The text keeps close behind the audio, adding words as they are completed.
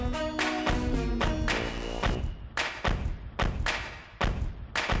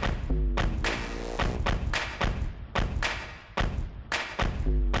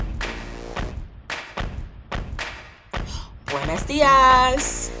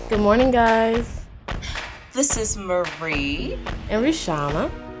dias. Good morning, guys. This is Marie And Rishana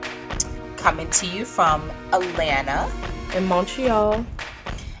coming to you from Atlanta, in Montreal.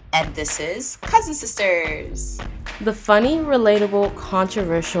 and this is Cousin Sisters. The funny, relatable,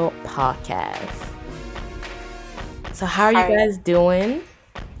 controversial podcast. So how are you guys doing?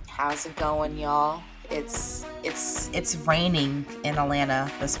 How's it going, y'all? It's raining in Atlanta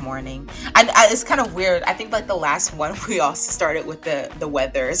this morning. It's kind of weird. I think like the last one we also started with the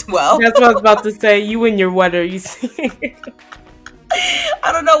weather as well. That's what I was about to say. You and your weather, you see.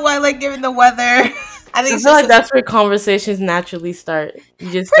 I don't know why I like giving the weather. I feel like that's where conversations naturally start.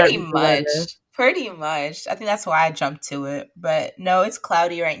 You just pretty much. I think that's why I jumped to it. But no, it's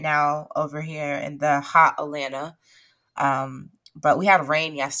cloudy right now over here in the hot Atlanta. But we had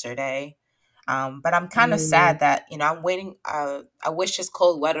rain yesterday. But I'm kind of sad that, I'm waiting. I wish this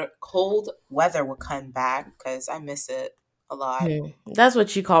cold weather would come back because I miss it a lot. That's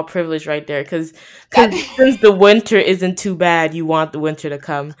what you call privilege right there. Because since the winter isn't too bad, you want the winter to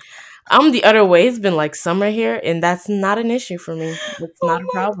come. I'm the other way. It's been like summer here, and that's not an issue for me. It's not a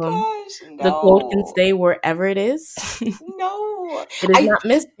problem. Gosh, no. The cold can stay wherever it is. No. It is not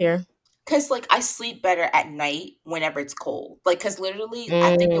missed here. Because, I sleep better at night whenever it's cold. Because literally,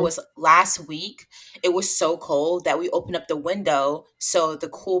 I think it was last week, it was so cold that we opened up the window so the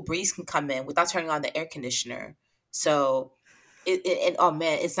cool breeze can come in without turning on the air conditioner. So, oh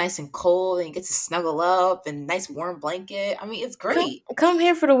man, it's nice and cold and you get to snuggle up and nice warm blanket. I mean, it's great. Come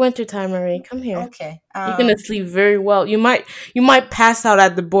here for the winter time, Marie. Come here. Okay. You're going to sleep very well. You might pass out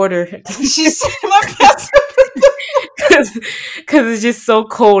at the border. She said I might pass out. Because it's just so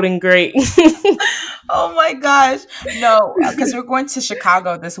cold and great. Oh my gosh, no! Because we're going to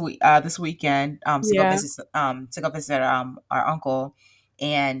Chicago this weekend to go visit our uncle,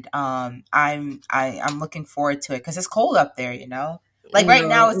 and I'm looking forward to it because it's cold up there. Right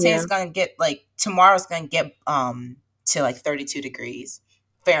now it's saying it's gonna get tomorrow's gonna get to 32 degrees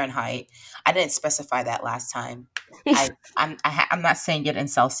Fahrenheit. I didn't specify that last time. I'm not saying it in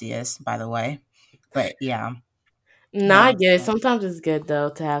Celsius, by the way, but yeah. No, I get it. Sometimes it's good though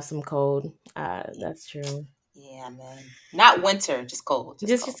to have some cold. That's true. Yeah, man. Not winter, just cold.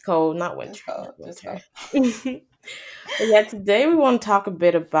 Just cold, not winter. Just cold. Yeah, today we want to talk a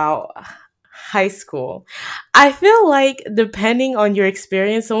bit about high school. I feel like depending on your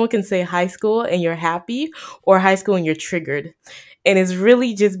experience, someone can say high school and you're happy, or high school and you're triggered, and it's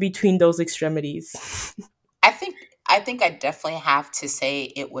really just between those extremities. I think I definitely have to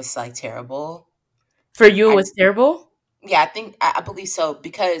say it was terrible. For you, it was terrible? Yeah, I believe so,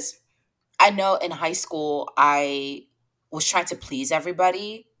 because I know in high school I was trying to please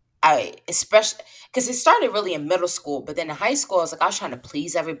everybody. Especially because it started really in middle school, but then in high school I was trying to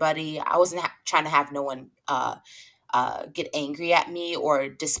please everybody. I wasn't trying to have no one get angry at me or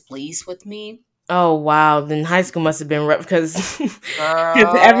displeased with me. Oh wow! Then high school must have been rough because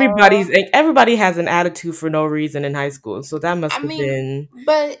everybody has an attitude for no reason in high school, so that must have been.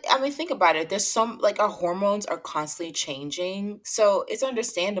 But think about it. There's some our hormones are constantly changing, so it's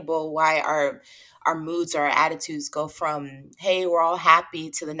understandable why our moods or our attitudes go from hey we're all happy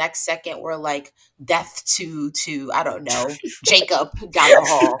to the next second we're like death to I don't know Jacob down the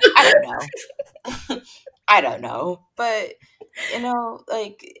hall. I don't know, but. It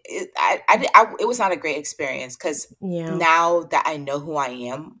was not a great experience because now that I know who I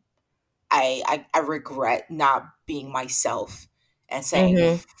am, I regret not being myself and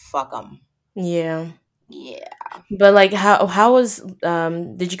saying fuck them. Yeah. Yeah. But how was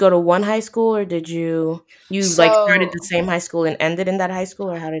did you go to one high school or did you started the same high school and ended in that high school,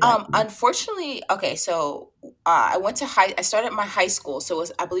 or how did that unfortunately okay, so I started my high school, so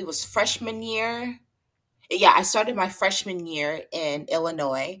I believe it was freshman year. Yeah, I started my freshman year in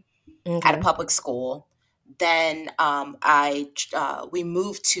Illinois at a public school. Then we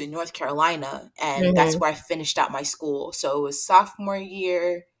moved to North Carolina, and that's where I finished out my school. So it was sophomore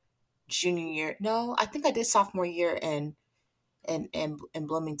year, junior year. No, I think I did sophomore year in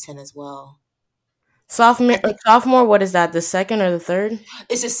Bloomington as well. Sophomore, what is that? The second or the third?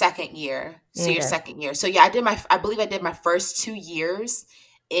 It's the second year. So your second year. So yeah, I believe I did my first 2 years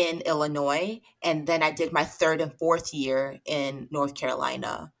in Illinois, and then I did my third and fourth year in North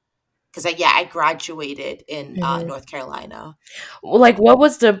Carolina because I graduated in North Carolina. What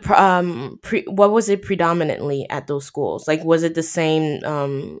was the what was it predominantly at those schools? Was it the same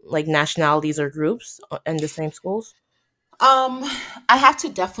nationalities or groups in the same schools? I have to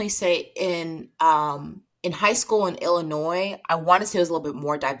definitely say in high school in Illinois, I want to say it was a little bit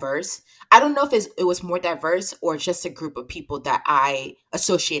more diverse. I don't know if it was more diverse or just a group of people that I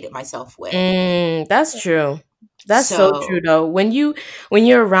associated myself with. That's true. That's so true So though. When you're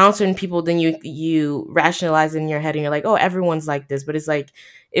around certain people, then you rationalize in your head and you're like, oh, everyone's like this. But it's like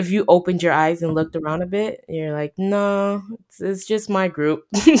if you opened your eyes and looked around a bit, you're like, no, it's just my group.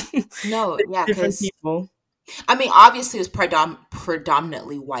 no, yeah, Different because people. I mean, obviously it was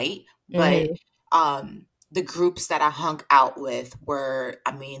predominantly white, but Hmm. the groups that I hung out with were,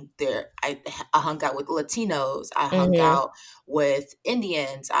 I mean, I hung out with Latinos, I hung Hmm. out with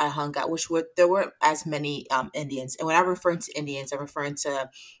Indians, I hung out, which were there weren't as many Indians, and when I'm referring to Indians, I'm referring to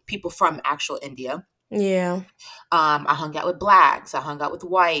people from actual India. Yeah. I hung out with blacks. I hung out with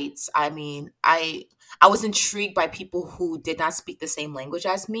whites. I mean, I was intrigued by people who did not speak the same language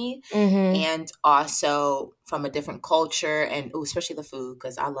as me, Hmm. and also from a different culture, and ooh, especially the food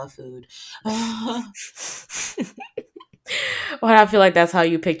because I love food. Well, I feel like that's how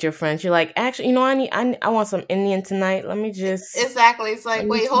you picked your friends. You're like, actually, I want some Indian tonight. Exactly. It's Let like,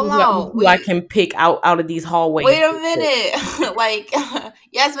 me wait, see hold what on, who I can pick out of these hallways. wait a minute, like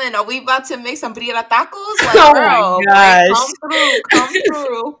Yasmin, are we about to make some birria tacos? Like, Oh my girl, like gosh. come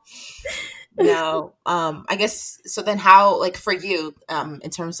through. No, I guess so. Then, how, like, for you, in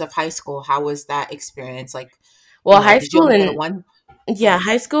terms of high school, how was that experience? Like, Well, high did you school only go to in one? Go yeah, ahead.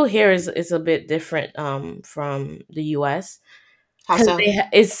 high school here is a bit different from the US How because so?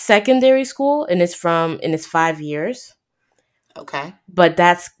 it's secondary school and it's 5 years, Okay. but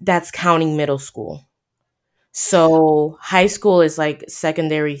that's counting middle school. So high school is like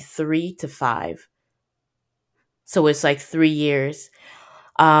secondary 3 to 5. So it's like 3 years.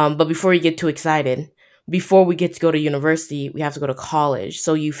 But before you get too excited, before we get to go to university, we have to go to college.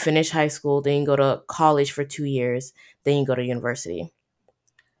 So you finish high school, then you go to college for 2 years, then you go to university.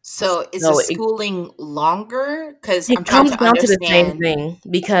 So, is the So it, schooling longer? Because I'm it trying comes to down to the same understand. thing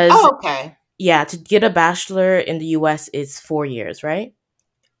because, Oh, okay. yeah, to get a bachelor in the US is 4 years, right?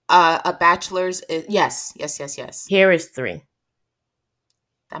 A bachelor's is, yes, yes, yes, yes. Here is 3.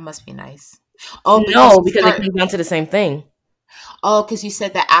 That must be nice. Oh, because No, you because it start. comes down to the same thing. Oh, because you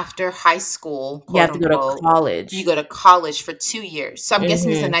said that after high school, You quote have to go to unquote, you college. go to college for 2 years. So I'm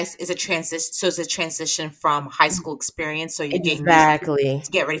guessing Hmm. is a transition. So it's a transition from high school experience. So you're getting used Exactly.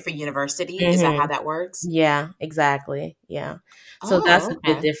 to get ready for university. Is that Hmm. how that works? Yeah, exactly. Yeah. So that's Oh, a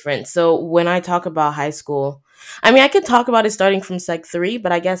bit okay. different. So when I talk about high school, I mean, I could talk about it starting from Sec 3,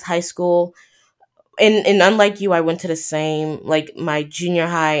 but I guess high school, and unlike you, I went to the same, like my junior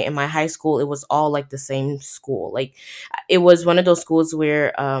high and my high school, it was all like the same school. Like it was one of those schools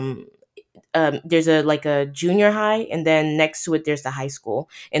where there's a like a junior high and then next to it there's the high school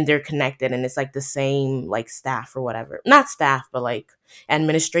and they're connected and it's like the same like staff or whatever. Not staff, but like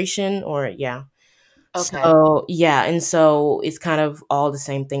administration or yeah. Okay. So yeah, and so it's kind of all the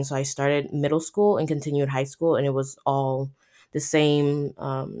same thing. So I started middle school and continued high school, and it was all the same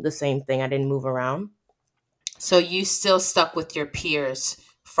thing. I didn't move around. So you still stuck with your peers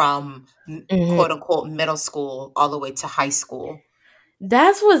from Hmm. quote unquote middle school all the way to high school.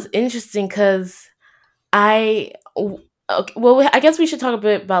 That was interesting because I okay, well, I guess we should talk a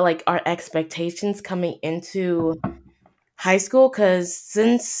bit about like our expectations coming into high school because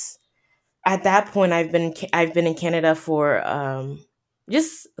since at that point I've been in Canada for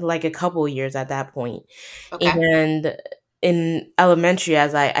just like a couple years at that point. Okay. And in elementary,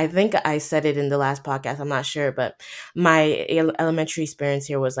 as I think I said it in the last podcast, I'm not sure, but my elementary experience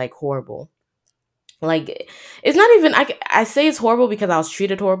here was like horrible. Like it's not even I say it's horrible because I was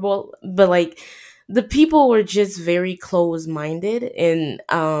treated horrible, but like the people were just very close minded and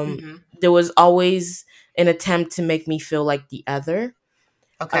Hmm. there was always an attempt to make me feel like the other.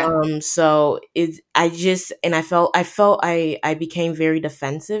 Okay. So it I just and I became very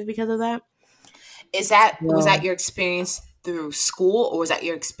defensive because of that. Was that So your experience through school, or was that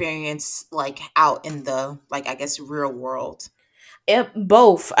your experience like out in the, like, I guess, real world?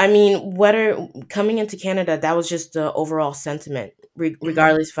 both. I mean, whether coming into Canada, that was just the overall sentiment, Hmm.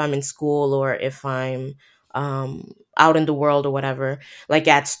 regardless if I'm in school or if I'm out in the world or whatever, like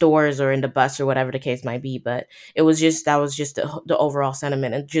at stores or in the bus or whatever the case might be. But it was just that was just the overall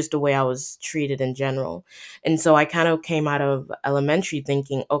sentiment and just the way I was treated in general. And so I kind of came out of elementary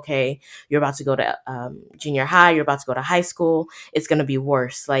thinking, okay, you're about to go to junior high, you're about to go to high school. It's gonna be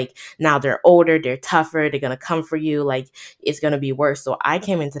worse. Like now they're older, they're tougher, they're gonna come for you. Like it's gonna be worse. So I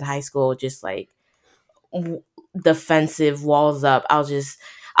came into the high school just like defensive, walls up. I was just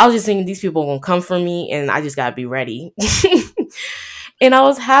thinking these people are gonna come for me, and I just gotta be ready. And I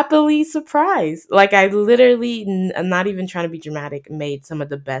was happily surprised. Like I literally, I'm not even trying to be dramatic, made some of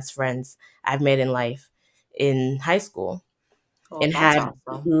the best friends I've made in life in high school, Oh, and that's had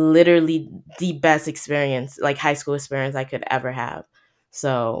awesome. literally the best experience, like high school experience I could ever have.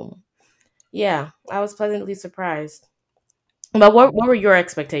 So Yeah, I was pleasantly surprised. But what were your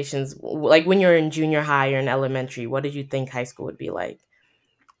expectations? Like when you're in junior high or in elementary, what did you think high school would be like?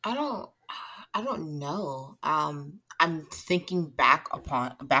 I don't I don't know. I'm thinking back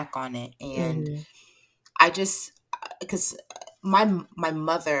on it, and Mm-hmm. I just because my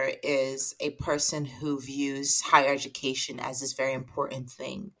mother is a person who views higher education as this very important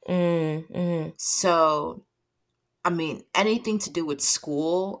thing. Mm-hmm. So, I mean, anything to do with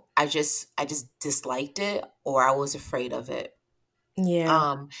school, I just disliked it, or I was afraid of it. Yeah.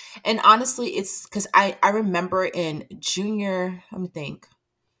 Um and honestly, it's cuz I remember in junior, let me think.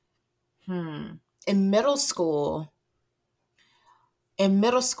 In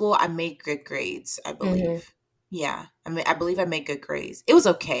middle school, I made good grades, I Mm-hmm. believe. Yeah, I mean, I believe I made good grades. It was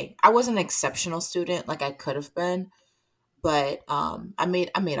okay. I wasn't an exceptional student like I could have been, but I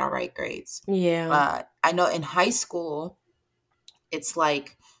made all right grades. Yeah. I know in high school, it's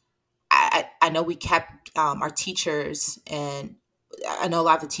like I know we kept our teachers, and I know a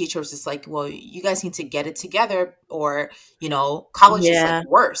lot of the teachers is like, well, you guys need to get it together, or college is like Yeah.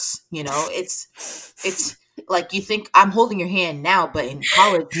 worse. It's like you think I'm holding your hand now, but in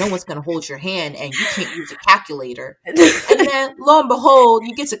college, no one's going to hold your hand and you can't use a calculator. And then lo and behold,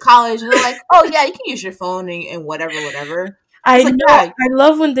 you get to college and they're like, oh, yeah, you can use your phone and whatever, whatever. It's I like, know. yeah, I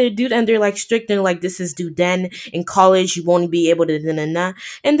love when they do, and they're like strict and like this is due then. In college, you won't be able to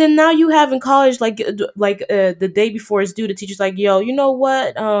and then now you have in college the day before it's due, the teacher's like, yo, you know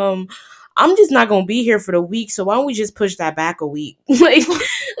what? I'm just not gonna be here for the week, so why don't we just push that back a week?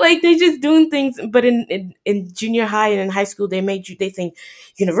 Like they just doing things. But in junior high and in high school, they think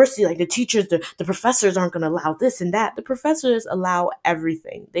university, like the teachers, the professors aren't gonna allow this and that. The professors allow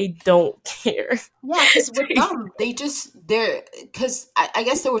everything. They don't care. yeah, because with them, because I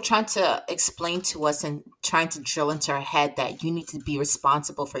guess they were trying to explain to us and trying to drill into our head that you need to be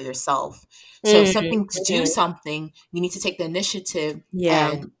responsible for yourself. So if Mhm, something to do mhm. something, you need to take the initiative, Yeah,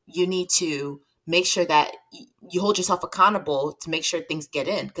 and you need to make sure that you hold yourself accountable to make sure things get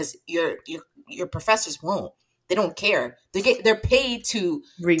in, because your professors won't. They don't care. They're paid to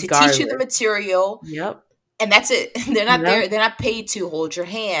teach you the regardless. material, Yep. and that's it. They're not Yep. there. They're not paid to hold your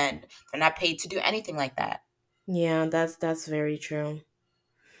hand. They're not paid to do anything like that. Yeah, that's very true.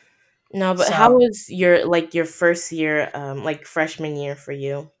 No, but how So was your first year, like freshman year for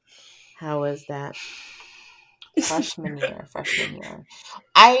you? How was that? freshman year,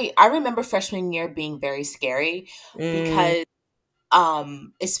 I remember freshman year being very scary, Mm, because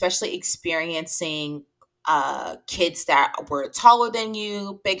especially experiencing kids that were taller than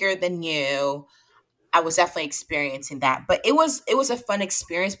you, bigger than you. I was definitely experiencing that, but it was a fun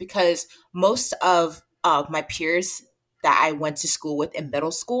experience because most of my peers that I went to school with in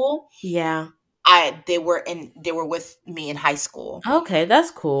middle school, yeah. they were with me in high school. Okay,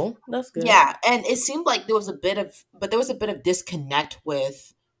 that's cool. That's good. Yeah, and it seemed like there was a bit of disconnect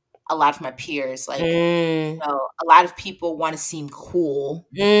with a lot of my peers. Like, Mm, a lot of people want to seem cool,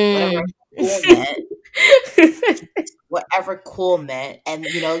 whatever mm. cool meant, whatever cool meant, and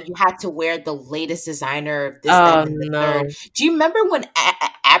you had to wear the latest designer of this, that, Oh and the third. no. Do you remember when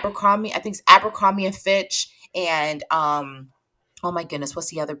Abercrombie? I think it's Abercrombie and Fitch, and oh my goodness, what's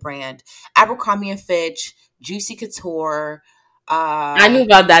the other brand? Abercrombie and Fitch, Juicy Couture, I knew uh,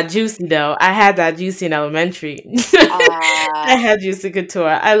 about that juicy though. I had that juicy in elementary. I uh, had juicy couture.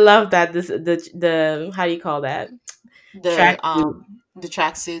 I love that. The how do you call that? the Tracksuit. the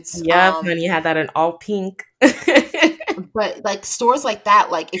tracksuits. Yep, honey had that in all pink. But like stores like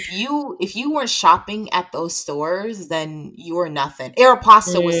that, like if you weren't shopping at those stores, then you were nothing.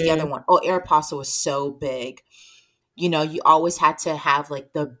 Aeropostale was the other Mm, one. Oh, Aeropostale was so big. You always had to have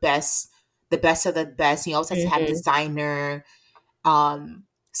like the best of the best. You always had to have mhm. designer.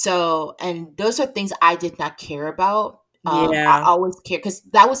 And those are things I did not care about. I Yeah. always care because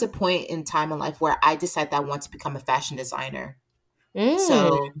that was a point in time in life where I decided that I want to become a fashion designer. Mm,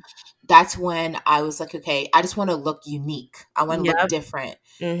 So that's when I was like, okay, I just want to look unique. I want to look yep. different.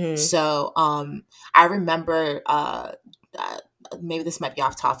 Mhm. So I remember, uh, maybe this might be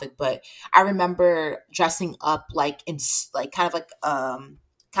off topic, but I remember dressing up like like kind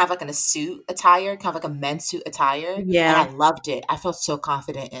of like in a suit attire, kind of like a men's suit attire, and Yeah. I loved it. I felt so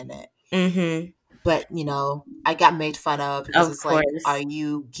confident in it. Mhm. But I got made fun of because Of it's like, are course.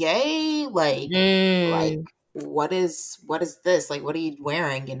 you gay? Like Mm, what is this? Like, what are you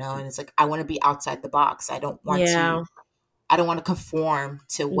wearing? And it's like, I want to be outside the box. yeah. I don't want to conform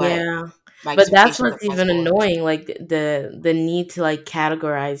to what Yeah. my But that's expectations what's of high even school is. annoying, like the need to like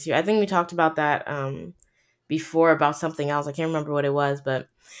categorize you. I think we talked about that before about something else. I can't remember what it was, but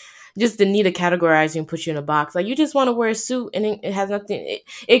just the need to categorize you and put you in a box. Like, you just want to wear a suit, and it has nothing.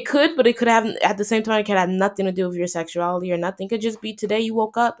 It could, but it could have, at the same time, it could have nothing to do with your sexuality or nothing. It could just be today you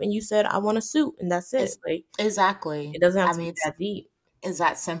woke up and you said, I want a suit, and that's it. It's Like, exactly. it doesn't have I to mean, be that deep. it's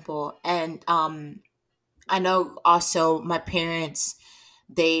that simple. And I know also my parents,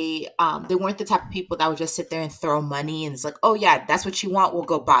 they weren't the type of people that would just sit there and throw money and it's like, oh yeah, that's what you want, we'll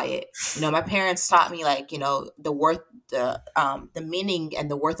go buy it. My parents taught me, like, the meaning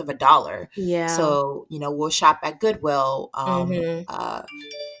and the worth of a dollar. Yeah. So we'll shop at Goodwill. Mm-hmm.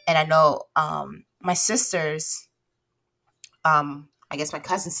 And I know my sisters, I guess my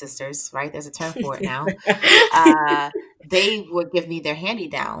cousin sisters, right? There's a term for it now. They would give me their handy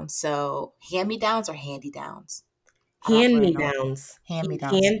downs. So hand me downs or handy downs? I don't Hand really me know. downs. Hand me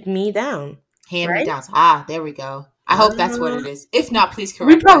downs. Hand me down. Hand me Right? downs. Ah, there we go. I hope that's what it is. If not, please We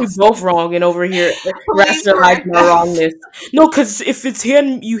correct probably us. both wrong and over here Please rationalizing correct our us. wrongness. No, because if it's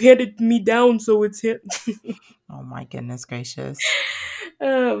hand, you handed me down, so it's hand. Oh my goodness gracious.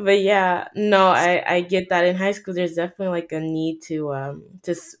 But yeah, no, I get that. In high school, there's definitely like a need to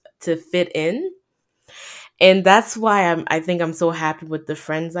fit in, and that's why I think I'm so happy with the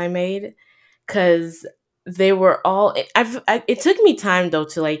friends I made, because they were all. It took me time though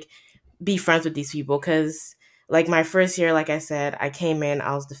to like be friends with these people, because like my first year, like I said, I came in,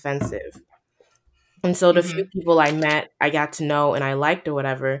 I was defensive. And so the few Mm-hmm. people I met, I got to know and I liked or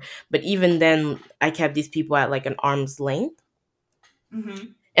whatever. But even then, I kept these people at like an arm's length. Mm-hmm.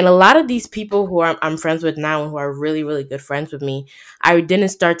 And a lot of these people who I'm friends with now and who are really, really good friends with me, I didn't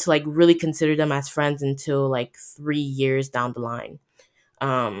start to like really consider them as friends until like 3 years down the line.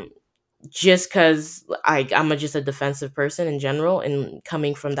 Um, just because just a defensive person in general, and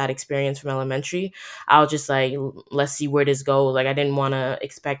coming from that experience from elementary, I'll just like, let's see where this goes. Like, I didn't want to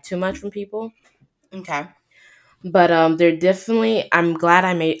expect too much from people. Okay. But they're definitely. I'm glad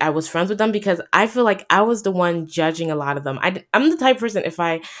I was friends with them, because I feel like I was the one judging a lot of them. I'm the type of person, if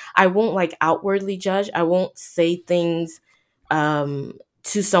I won't like outwardly judge. I won't say things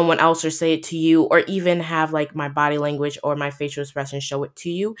to someone else or say it to you, or even have like my body language or my facial expression show it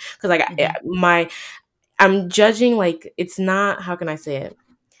to you, because like Mm-hmm. I'm judging, like, it's not, how can I say it?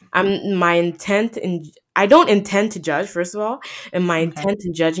 My intent, and I don't intend to judge, first of all, and my Okay. intent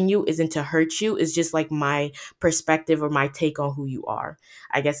in judging you isn't to hurt you. It's just like my perspective or my take on who you are,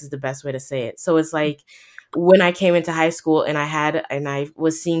 I guess, is the best way to say it. So it's like, when I came into high school and I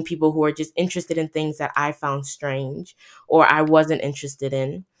was seeing people who are just interested in things that I found strange or I wasn't interested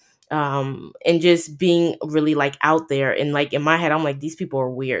in, and just being really like out there, and like in my head I'm like, these people are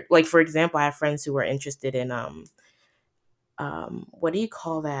weird. Like, for example, I have friends who were interested in what do you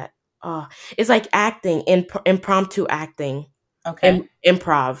call that? Uh, it's like acting, impromptu acting, Okay.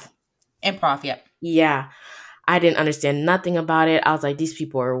 improv. Improv. Yep. Yeah, I didn't understand nothing about it. I was like, these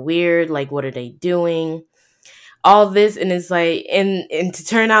people are weird. Like, what are they doing? All this, and it's like, and to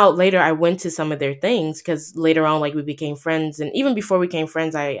turn out later, I went to some of their things, because later on, like, we became friends, and even before we became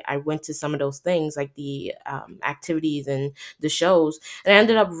friends, I went to some of those things, like the activities and the shows, and I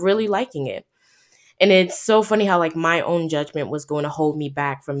ended up really liking it. And it's so funny how like my own judgment was going to hold me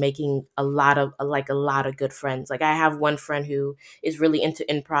back from making a lot of good friends. Like, I have one friend who is really into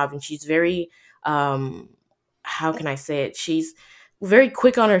improv, and she's very um how can I say it? She's very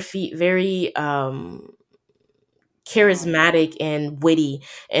quick on her feet, very Oh. charismatic and witty,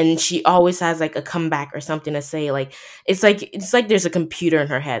 and she always has like a comeback or something to say. Like, it's like there's a computer in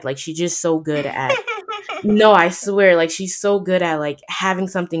her head. Like, she's just so good at, no, I swear, like, she's so good at like having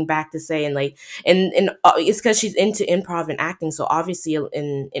something back to say, and like, and it's because she's into improv and acting. So obviously,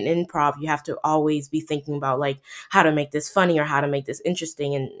 in improv, you have to always be thinking about like how to make this funny or how to make this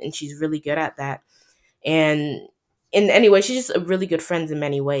interesting, and she's really good at that. And anyway, she's just a really good friend in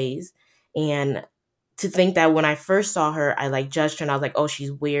many ways. And to think that when I first saw her, I like judged her and I was like, oh,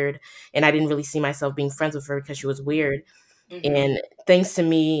 she's weird, and I didn't really see myself being friends with her because she was weird. Mm-hmm. And thanks to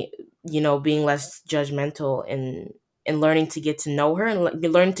me, being less judgmental and learning to get to know her and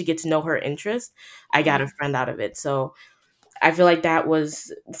learning to get to know her interests, I got a Mm-hmm. friend out of it. So I feel like that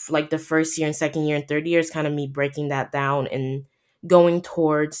was like the first year and second year and third year is kind of me breaking that down and going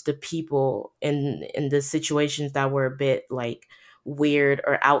towards the people in the situations that were a bit like weird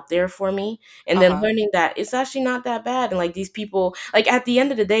or out there for me, and then Uh-huh. learning that it's actually not that bad. And like, these people, like, at the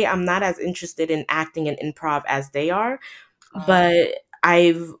end of the day, I'm not as interested in acting and improv as they are, Uh-huh. but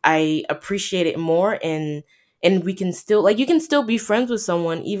I appreciate it more. And we can still, like, you can still be friends with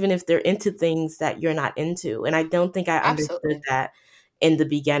someone even if they're into things that you're not into. And I don't think I understood Absolutely. that in the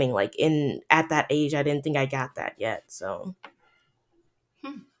beginning. Like, in at that age, I didn't think I got that yet. So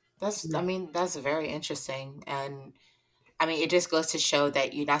Hmm. I yeah. mean, that's very interesting. And I mean, it just goes to show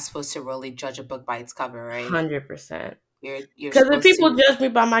that you're not supposed to really judge a book by its cover, right? 100%. You're Because if supposed people to. judge me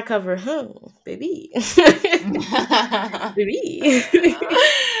by my cover, baby, baby,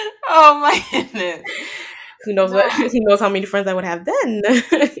 Oh my goodness. who knows No. what? Who knows how many friends I would have then?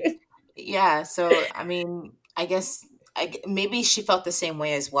 Yeah. So I mean, I guess maybe she felt the same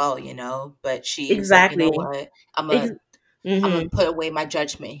way as well, But she was like, you know Exactly. what? Ex- I'm gonna mhm. put away my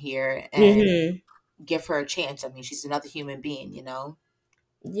judgment here and Mhm. give her a chance. I mean, she's another human being.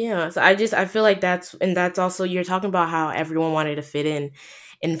 Yeah, so I feel like that's also you're talking about how everyone wanted to fit in.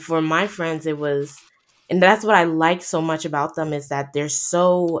 And for my friends it was, and that's what I like so much about them, is that they're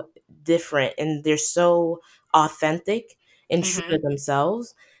so different and they're so authentic and true to Mhm.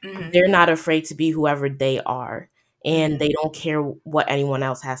 themselves. Mhm. They're not afraid to be whoever they are, and Mhm. they don't care what anyone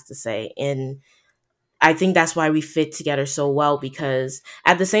else has to say. And I think that's why we fit together so well, because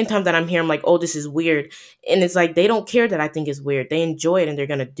at the same time that I'm here, I'm like, oh, this is weird. And it's like, they don't care that I think it's weird. They enjoy it and they're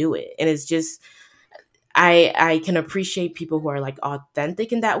going to do it. And it's just, I can appreciate people who are like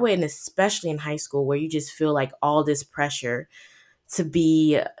authentic in that way. And especially in high school where you just feel like all this pressure to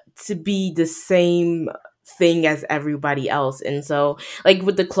be, to be the same thing as everybody else. And so like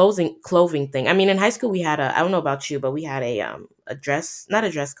with the clothing thing, I mean, in high school we had I don't know about you, but we had a dress, not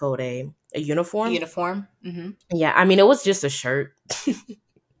a dress code, a uniform. Uniform. Mhm. Yeah, I mean, it was just a shirt.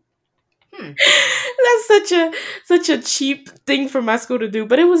 Hmm. That's such a cheap thing for my school to do,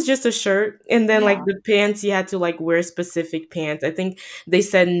 but it was just a shirt, and then like Yeah. the pants, you had to like wear specific pants. I think they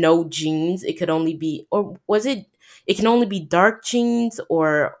said no jeans. It could only be, or was it? It can only be dark jeans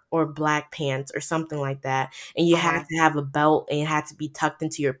or black pants or something like that, and you had Uh-huh. to have a belt and it had to be tucked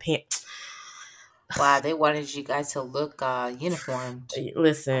into your pants. Wow, they wanted you guys to look uniformed.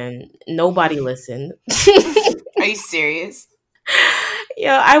 Listen, nobody listened. Are you serious?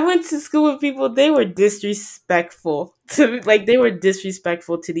 Yeah, I went to school with people, they were disrespectful to, like, they were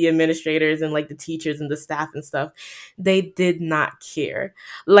disrespectful to the administrators and like the teachers and the staff and stuff. They did not care.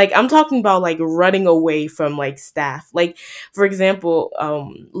 Like, I'm talking about like running away from like staff. Like, for example,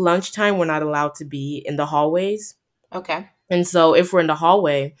 lunchtime we're not allowed to be in the hallways. Okay. And so if we're in the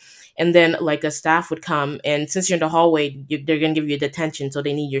hallway and then like a staff would come, and since you're in the hallway, they're going to give you a detention. So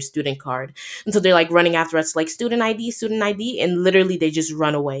they need your student card. And so they're like running after us, like student ID. And literally they just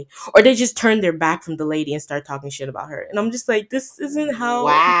run away, or they just turn their back from the lady and start talking shit about her. And I'm just like, this isn't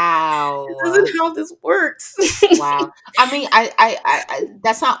Wow. how this works. Wow. I mean,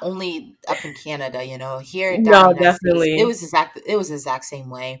 that's not only up in Canada. Here down in No, the United States, it definitely. was the exact same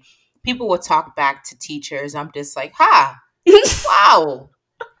way. People would talk back to teachers. I'm just like, ha, wow.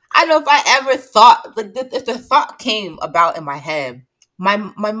 I know if I ever thought, like, if the thought came about in my head, my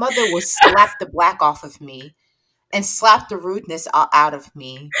mother would slap the black off of me and slap the rudeness out of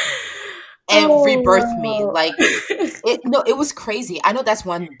me and Oh, rebirth me. wow. Like, it was crazy. I know that's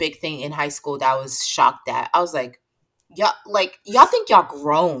one big thing in high school that I was shocked at. I was y'all think y'all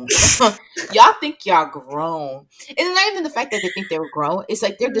grown. Y'all think y'all grown. And it's not even the fact that they think they were grown. It's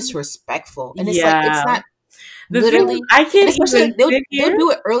like they're disrespectful. And it's like it's Yeah. not The thing is, literally, I and can't especially even like they'll sit they'll here.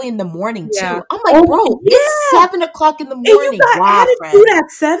 do it early in the morning Yeah. too. I'm like, Oh, bro, it's yeah. 7 o'clock in the And you morning. got Why, attitude friend?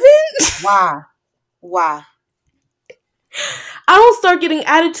 at 7? Why? Why? I don't start getting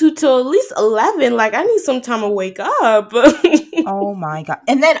attitude till at least 11. Like, I need some time to wake up. Oh my god!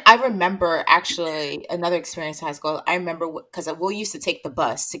 And then I remember actually another experience in high school. I remember because we used to take the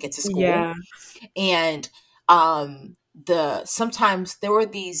bus to get to school, Yeah. and sometimes there were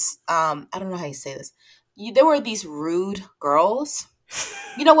these I don't know how you say this. There were these rude girls.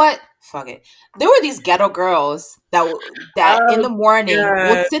 You know what? Fuck it. There were these ghetto girls that in Oh, the morning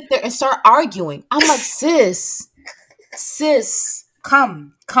would God. sit there and start arguing. I'm like, sis,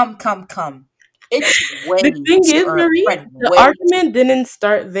 come. It's way The thing too is, early, Marie, friend. the Way too argument didn't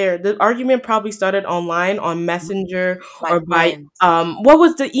start there. The argument probably started online on Messenger, my or by friend. what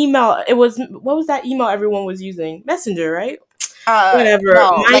was the email? What was that email everyone was using? Messenger, right? Whatever.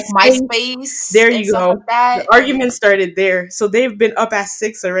 No, like MySpace. MySpace There and you stuff go. like The that. And argument started there. So they've been up at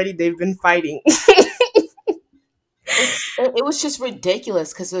 6 already. They've been fighting. it was just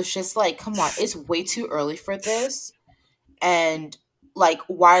ridiculous because it was just like, come on, it's way too early for this. And like,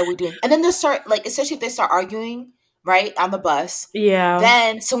 why are we doing? And then they'll start, like, especially if they start arguing right on the bus, Yeah.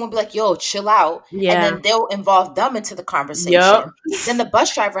 then someone will be like, yo, chill out. And Yeah. then they'll involve them into the Yep. conversation. Then the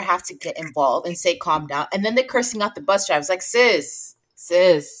bus driver have to get involved and say calm down. And then they're cursing out the bus driver. It's like, sis.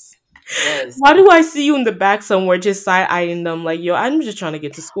 Why do I see you in the back somewhere just side eyeing them like, yo, I'm just trying to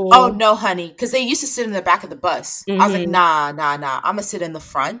get to Oh school? no, honey, because they used to sit in the back of the bus. I was like, Hmm. nah. I'm gonna sit in the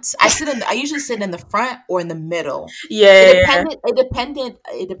front. I usually sit in the front or in the middle. Yeah.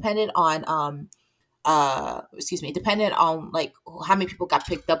 It depended on excuse me, depending on like how many people got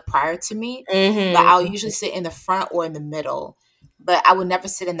picked up prior to me. But I'll Mm-hmm. usually sit in the front or in the middle. But I would never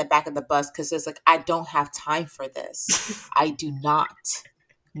sit in the back of the bus because it's like I don't have time for this. I do not.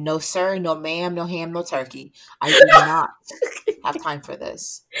 No sir, no ma'am, no ham, no turkey. I do not have time for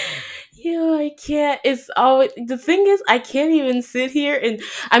this. Yeah, I can't. It's always the thing is I can't even sit here and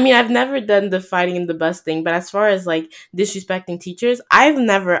I mean I've never done the fighting in the bus thing, but as far as like disrespecting teachers, I've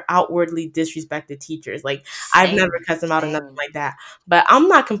never outwardly disrespected teachers. Like I've never Same, cussed them out or nothing same. like that. But I'm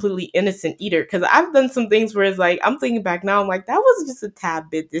not completely innocent either because I've done some things where it's like I'm thinking back now, I'm like that was just a tad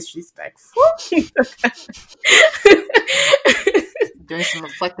bit disrespectful. Doing some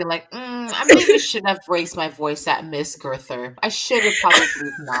reflecting, like, I maybe should have raised my voice at Miss Girther. I should have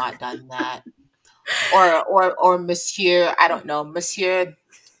probably not done that. Or Monsieur, I don't know, Monsieur.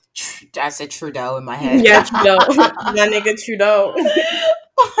 I said Trudeau in my head. Yeah, Trudeau, my nigga Trudeau.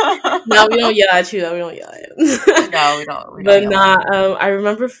 No, we don't yell at Trudeau. We don't yell at him. No, we don't. We don't But yell at nah, him. I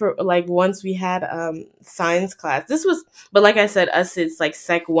remember for like once we had science class. This was, but like I said, us it's like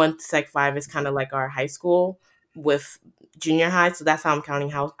sec 1 to sec 5 is kind of like our high school with junior high, so that's how I'm counting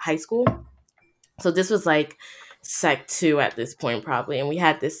high school. So this was like sec 2 at this point probably, and we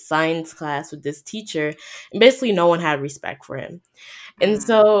had this science class with this teacher, and basically no one had respect for him. And Mm.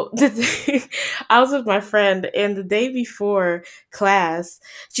 so I was with my friend, and the day before class,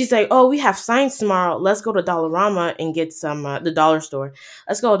 she's like, "Oh, we have science tomorrow. Let's go to Dollarama and get some the dollar store.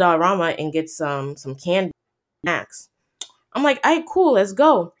 Let's go to Dollarama and get some candy snacks." I'm like, "All right, cool, let's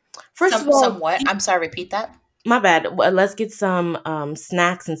go." First of Some all, what? I'm sorry. Repeat that. my bad. Let's get some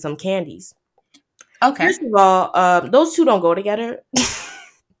snacks and some candies. Okay. First of all, those two don't go together.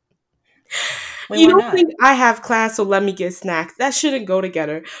 Wait, You why don't not? think I have class, so let me get snacks. That shouldn't go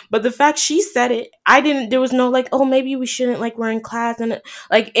together. But the fact she said it, I didn't. There was no like, oh, maybe we shouldn't like we're in class and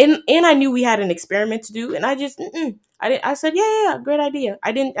like, and I knew we had an experiment to do, and I just, I didn't. I said, yeah, great idea.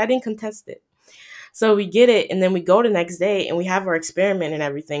 I didn't contest it. So we get it, and then we go the next day, and we have our experiment and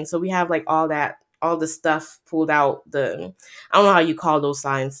everything. So we have like all the stuff pulled out. I don't know how you call those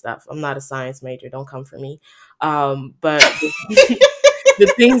science stuff. I'm not a science major. Don't come for me. But the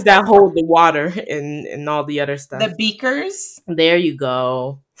things that hold the water and all the other stuff. The beakers. There you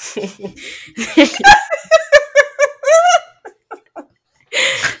go.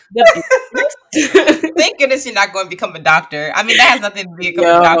 Thank goodness you're not going to become a doctor. I mean, that has nothing to become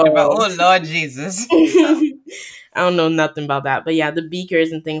a doctor about. Yo. Oh Lord Jesus. I don't know nothing about that, but yeah, the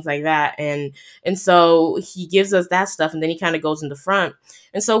beakers and things like that, and so he gives us that stuff, and then he kind of goes in the front,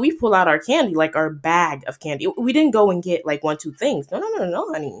 and so we pull out our candy, like our bag of candy. We didn't go and get like 1, 2 things. No,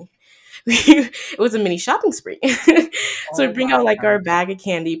 honey. It was a mini shopping spree. So we Oh bring my out like our god. bag of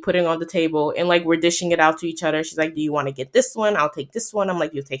candy, putting on the table, and like we're dishing it out to each other. She's like, "Do you want to get this one? I'll take this one." I'm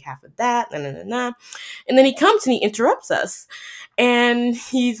like, "You'll take half of that." Nah. And then he comes and he interrupts us, and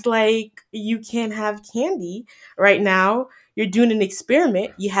he's like, "You can't have candy right now. You're doing an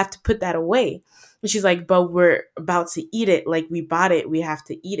experiment. You have to put that away." And she's like, "But we're about to eat it. Like we bought it. We have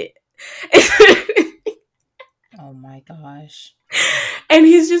to eat it." Oh my gosh. And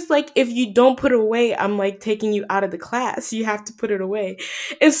he's just like, if you don't put it away, I'm like taking you out of the class. You have to put it away.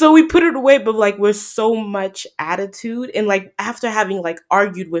 And so we put it away, but like with so much attitude. And like after having like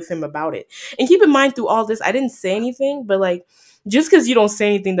argued with him about it. And keep in mind through all this, I didn't say anything, but like just because you don't say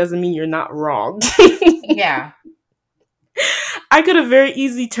anything doesn't mean you're not wrong. Yeah. I could have very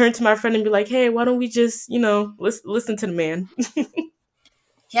easily turned to my friend and be like, hey, why don't we just, listen to the man.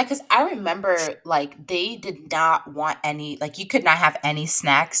 Yeah, because I remember like they did not want any, like you could not have any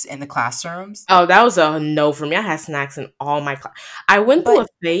snacks in the classrooms. Oh, that was a no for me. I had snacks in all my class. I went through a But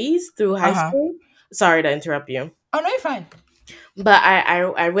phase through high uh-huh. school. Sorry to interrupt you. Oh no, you're fine. But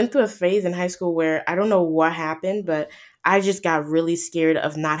I went through a phase in high school where I don't know what happened, but I just got really scared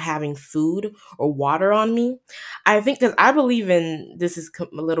of not having food or water on me. I think because I believe in this is a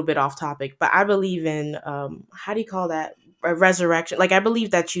little bit off topic, but I believe in how do you call that? A resurrection. Like I believe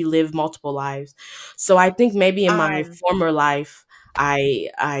that you live multiple lives. So I think maybe in my Um former life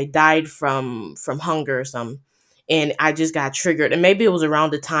I died from hunger or something, and I just got triggered. And maybe it was around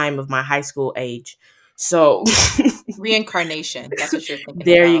the time of my high school age. So Reincarnation. That's what you're thinking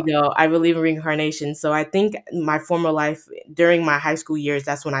there you about. go. I believe in reincarnation. So I think my former life during my high school years,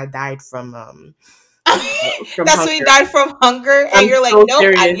 that's when I died from That's when you hunger. died from hunger and I'm you're like, so nope,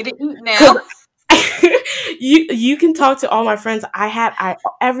 I serious. need to eat 'Cause now. You can talk to all my friends.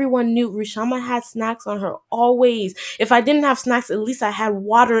 Everyone knew Rishama had snacks on her always. If I didn't have snacks, at least I had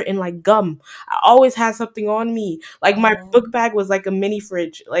water and like gum. I always had something on me. Like my book bag was like a mini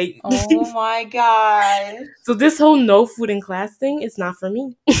fridge. Like oh my god. So this whole no food in class thing is not for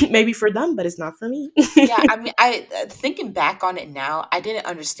me. Maybe for them, but it's not for me. Yeah, I mean, I thinking back on it now, I didn't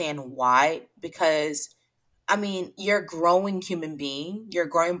understand why, because I mean, you're a growing human being, you're a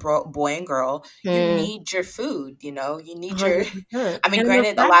growing boy and girl. You need your food, you know. You need your. 100%. I mean, And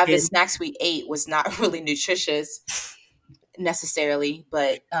granted, a lot of the package. snacks we ate was not really nutritious necessarily,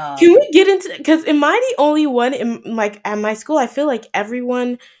 but Can we get into, because am I the only one in like at my school? I feel like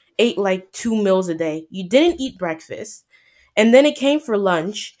everyone ate like 2 meals a day. You didn't eat breakfast, and then it came for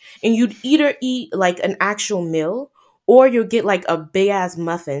lunch, and you'd either eat like an actual meal, or you'll get like a big ass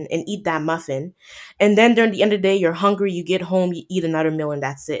muffin and eat that muffin, and then during the end of the day you're hungry, you get home, you eat another meal, and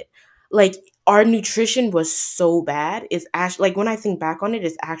that's it. Like our nutrition was so bad. It's actually, like when I think back on it,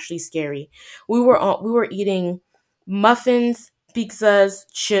 it's actually scary. We were eating muffins, pizzas,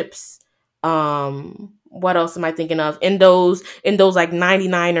 chips. What else am I thinking of? In those like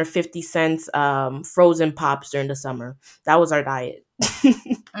 99 or 50 cents frozen pops during the summer. That was our diet.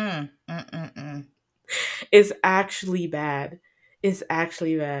 It's actually bad. It's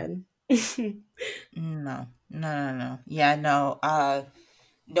actually bad. no. Yeah, no.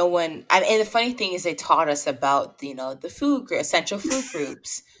 No one. And the funny thing is, they taught us about the essential food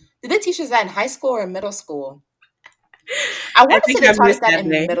groups. Did they teach us that in high school or in middle school? I I want to think say they I taught us missed that that in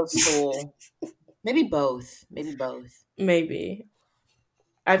day. middle school. Maybe both. Maybe both. Maybe.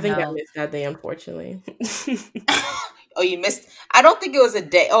 I think I No. missed that day, unfortunately. Oh, you missed. I don't think it was a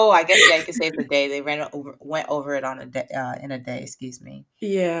day. Oh, I guess yeah, you could say it's a day. They went over it on a day, in a day. Excuse me.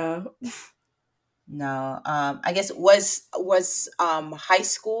 Yeah. No. I guess was high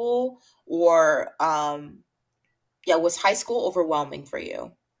school or yeah, was high school overwhelming for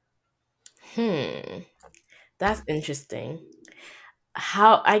you? That's interesting.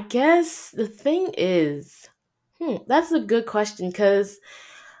 How, I guess the thing is, that's a good question, because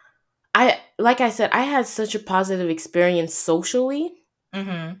like I said, I had such a positive experience socially,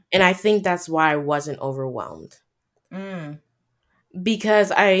 Mm-hmm. and I think that's why I wasn't overwhelmed. Mm.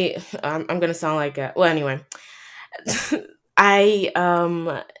 Because I'm gonna sound like well, anyway,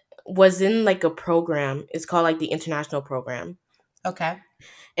 I was in like a program. It's called like the international program. Okay.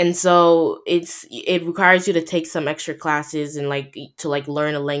 And so it requires you to take some extra classes and like to like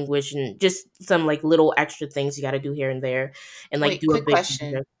learn a language and just some like little extra things you got to do here and there, and like Wait, do a quick big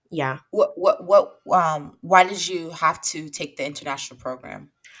question. yeah. Why did you have to take the international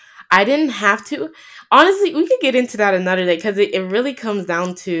program? I didn't have to. Honestly, we could get into that another day, because it really comes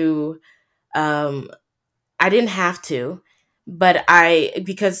down to um I didn't have to, but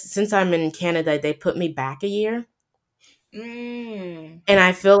because since I'm in Canada, they put me back a year. Mm. And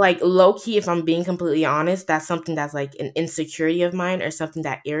I feel like low key, if I'm being completely honest, that's something that's like an insecurity of mine, or something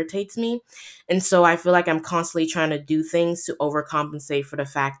that irritates me. And so I feel like I'm constantly trying to do things to overcompensate for the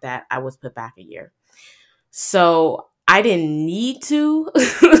fact that I was put back a year. So I didn't need to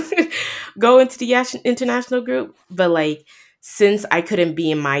go into the international group, but like since I couldn't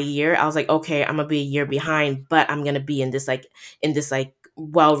be in my year, I was like, okay, I'm gonna be a year behind, but I'm gonna be in this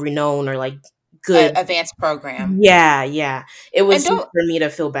well renowned or like good. Advanced program. Yeah, yeah. It And was just for me to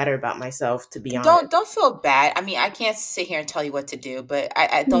feel better about myself, to be honest. don't feel bad. I mean, I can't sit here and tell you what to do, but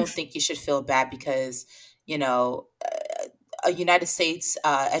I don't think you should feel bad because you know a United States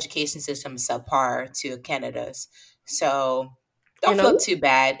education system is subpar to Canada's. So You don't know? feel too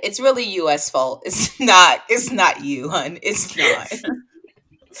bad. It's really U.S. fault. It's not. It's not you, hun. It's not.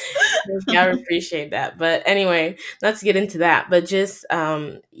 Yeah, I appreciate that. But anyway, not to get into that, but just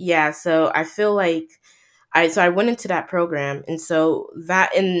yeah, so I feel like I went into that program, and so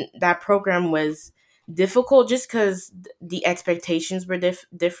that program was difficult just cuz the expectations were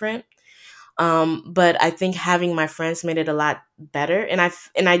different. But I think having my friends made it a lot better, and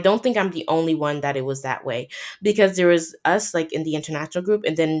I don't think I'm the only one that it was that way, because there was us like in the international group,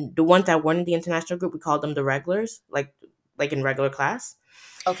 and then the ones that weren't in the international group, we called them the regulars, like in regular class.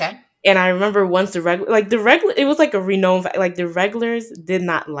 Okay. And I remember once the regular, it was like a renowned, like the regulars did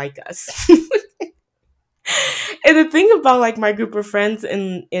not like us. And the thing about like my group of friends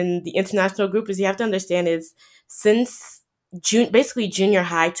in the international group is, you have to understand, is since basically junior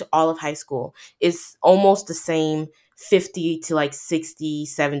high to all of high school is almost the same 50 to like 60,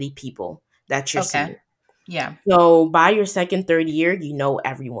 70 people that you're Okay. seeing. Yeah. So by your second, third year, you know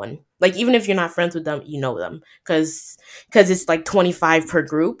everyone. Like even if you're not friends with them, you know them, because it's like 25 per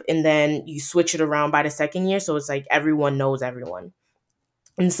group, and then you switch it around by the second year, so it's like everyone knows everyone.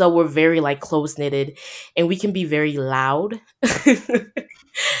 And so we're very like close knitted, and we can be very loud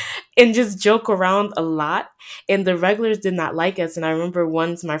and just joke around a lot. And the regulars did not like us. And I remember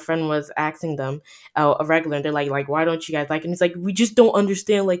once my friend was asking them, a regular, and they're like, why don't you guys like? And it's like, we just don't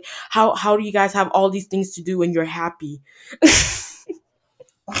understand. Like, how do you guys have all these things to do when you're happy?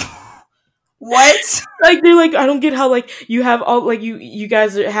 What? Like, they're like, I don't get how like you have all like you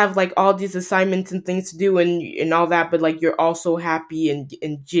guys have like all these assignments and things to do and all that, but like you're also happy and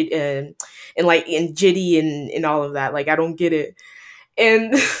like and jitty and all of that. Like, I don't get it.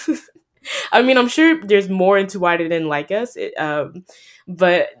 And I mean, I'm sure there's more into why they didn't like us.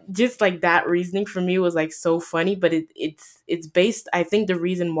 But just like that reasoning for me was like so funny. But it's based. I think the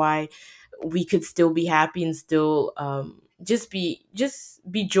reason why we could still be happy and still just be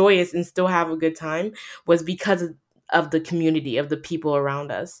joyous and still have a good time was because of the community of the people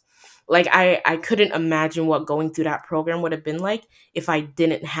around us. Like, I couldn't imagine what going through that program would have been like if I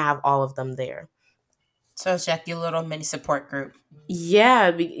didn't have all of them there. So it's like your little mini support group.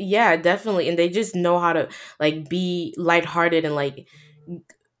 Yeah, yeah, definitely. And they just know how to like be lighthearted and like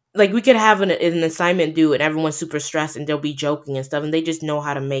we could have an assignment due and everyone's super stressed and they'll be joking and stuff, and they just know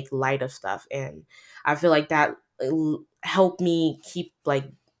how to make light of stuff. And I feel like that helped me keep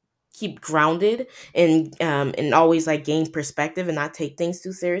grounded and always like gain perspective and not take things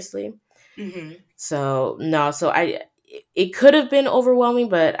too seriously. Mm-hmm. So no, so it could have been overwhelming,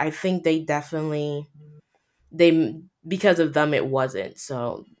 but I think they because of them it wasn't.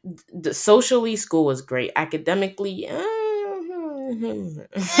 So the socially school was great. Academically, I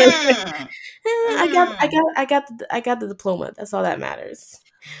got the diploma. That's all that matters.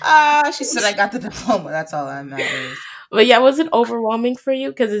 She said I got the diploma. That's all that matters. But yeah, was it overwhelming for you?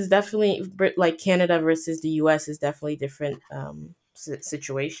 Because it's definitely like Canada versus the US is definitely different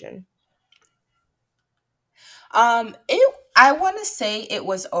situation. I want to say it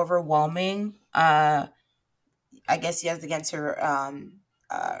was overwhelming. I guess yes, again to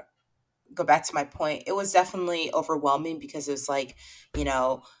go back to my point, it was definitely overwhelming because it was like, you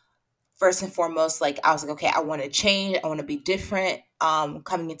know, first and foremost, like I was like, okay, I want to change, I want to be different.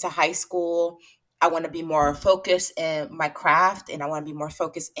 Coming into high school, I want to be more focused in my craft, and I want to be more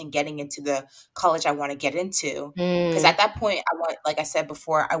focused in getting into the college I want to get into. Because at that point, like I said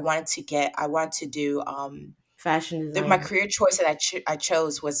before, I wanted to do fashion design. my career choice that I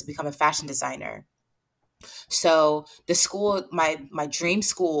chose was to become a fashion designer. So the school, my dream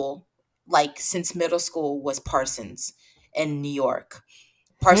school, like since middle school, was Parsons in New York.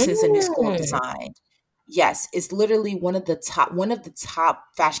 Parsons, a new school of design. Yes, it's literally one of the top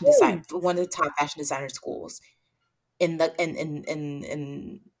fashion design, one of the top fashion designer schools in the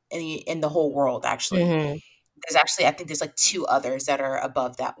in the whole world. Actually, there's actually I think there's like two others that are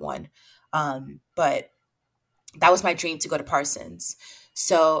above that one, but that was my dream to go to Parsons.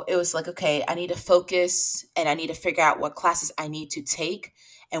 So it was like, okay, I need to focus and I need to figure out what classes I need to take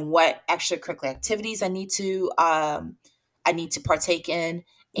and what extracurricular activities I need to partake in.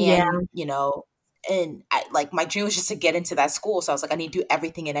 Yeah. And, and like my dream was just to get into that school. So I was like, I need to do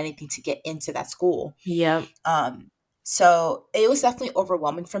everything and anything to get into that school. Yeah. So it was definitely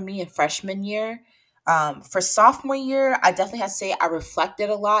overwhelming for me in freshman year. For sophomore year, I definitely have to say I reflected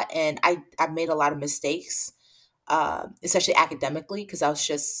a lot and I made a lot of mistakes. Especially academically, because I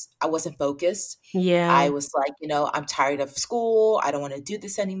wasn't focused. Yeah. I was like, I'm tired of school. I don't want to do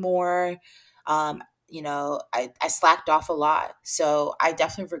this anymore. I slacked off a lot. So I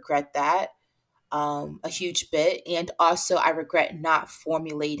definitely regret that a huge bit. And also, I regret not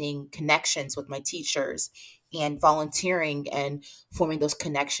formulating connections with my teachers and volunteering and forming those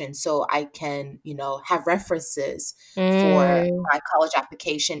connections so I can, have references for my college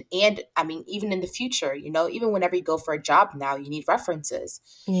application. And I mean, even in the future, even whenever you go for a job now, you need references.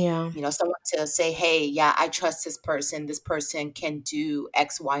 Yeah. Someone to say, hey, yeah, I trust this person. This person can do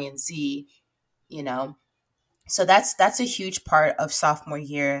X, Y, and Z, So that's a huge part of sophomore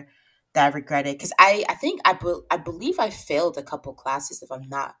year that I regretted because I believe I failed a couple classes if I'm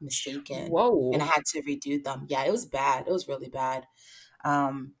not mistaken. Whoa. And I had to redo them. Yeah, it was bad. It was really bad.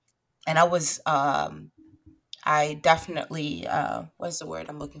 And I definitely what's the word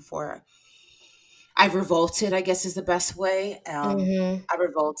I'm looking for? I revolted, I guess is the best way. I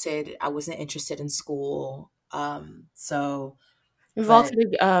revolted. I wasn't interested in school. So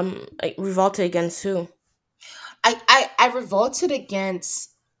revolted against who? I revolted against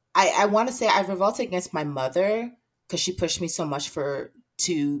I want to say I revolted against my mother because she pushed me so much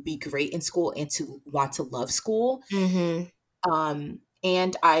to be great in school and to want to love school. And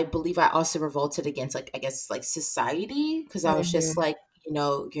I believe I also revolted against like society because I was just like,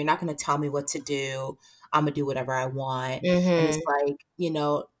 you're not going to tell me what to do. I'm gonna do whatever I want. And it's Mm-hmm. like,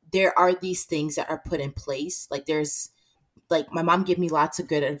 there are these things that are put in place. Like there's like my mom gave me lots of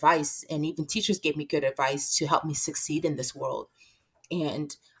good advice, and even teachers gave me good advice to help me succeed in this world.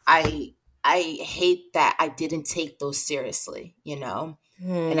 And I I hate that I didn't take those seriously,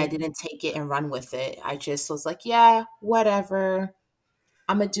 and I Hmm. didn't take it and run with it. I just was like, yeah, whatever.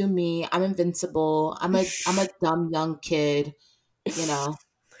 I'm gonna do me. I'm invincible. I'm a dumb young kid. You know,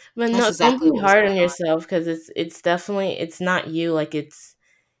 But that's no, don't exactly be what was hard going on on. yourself because it's definitely it's not you. Like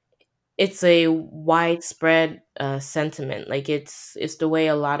it's a widespread sentiment. Like it's the way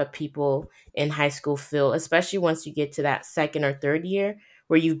a lot of people in high school feel, especially once you get to that second or third year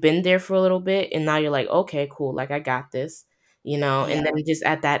where you've been there for a little bit and now you're like, okay, cool, like I got this, and Yeah, then just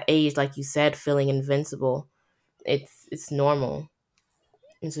at that age, like you said, feeling invincible. It's normal.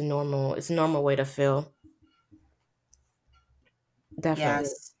 It's a normal way to feel. Definitely.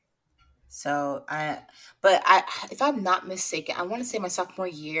 yes. So but I, if I'm not mistaken, I want to say my sophomore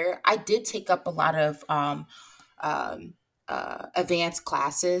year, I did take up a lot of um, advanced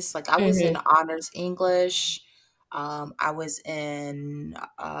classes. Like I was in Mm-hmm. honors English. I was in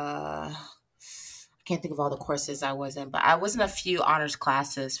I can't think of all the courses I was in, but I was in a few honors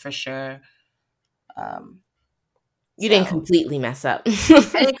classes for sure. Um, You didn't so completely mess up.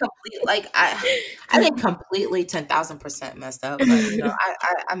 I didn't complete like I didn't completely 10,000% messed up, but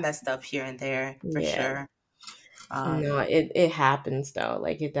I messed up here and there for Yeah. sure. No, Um, it happens though.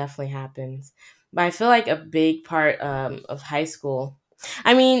 Like it definitely happens. But I feel like a big part of high school.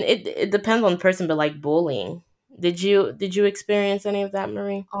 I mean, it depends on the person, but like bullying. Did you experience any of that,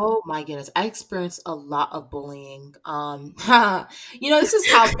 Marie? Oh my goodness, I experienced a lot of bullying. This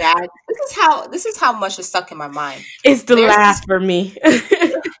is how bad. This is how much is stuck in my mind. It's the There's this, laugh for me.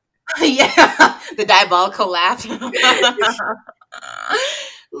 yeah, the diabolical laugh.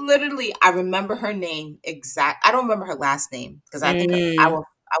 Literally, I remember her name exact. I don't remember her last name because I think Mm. I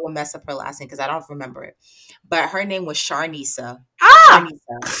will mess up her last name because I don't remember it. But her name was Sharnisa. Ah!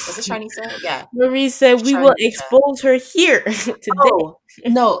 Sharnisa, was it Sharnisa? Yeah, Marie said we will Sharnisa. expose her here today. Oh,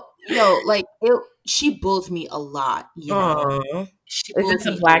 no, like she bullied me a lot, Aw. She Is bullied this a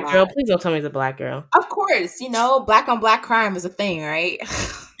me a black girl? lot. Please don't tell me it's a black girl. Of course, black on black crime is a thing, right?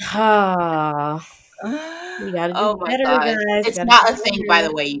 Ah, we gotta do Oh my better, gosh. guys. It's Gotta not do a thing, by better.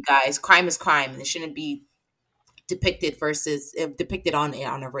 the way, you guys. Crime is crime, and it shouldn't be depicted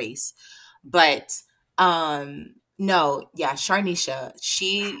on a race. But no, yeah, Sharnisha,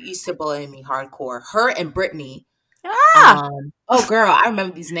 she used to bully me hardcore. Her and Brittany. Ah! Oh girl, I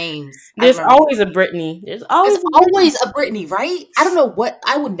remember these names. I There's remember these always a names. Brittany. There's There's always a Brittany. always a Brittany, right? I don't know what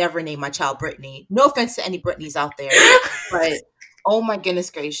I would never name my child Brittany. No offense to any Brittany's out there, but oh my goodness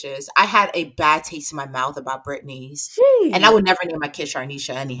gracious, I had a bad taste in my mouth about Brittany's, and I Jeez. would never name my kid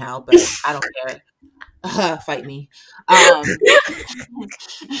Sharnisha anyhow. But I don't care. Fight me. Um,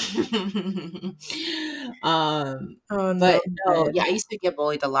 Oh no, but no, man. yeah, I used to get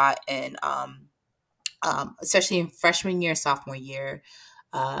bullied a lot, and especially in freshman year, sophomore year.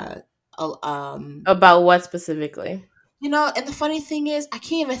 Uh, um, About what specifically? and the funny thing is, I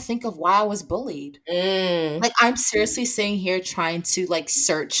can't even think of why I was bullied. Mm. Like, I'm seriously sitting here trying to like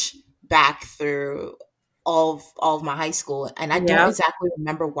search back through all of my high school, and I don't Yeah. exactly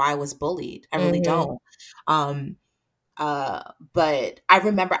remember why I was bullied. I really Mm-hmm. don't. Um, but I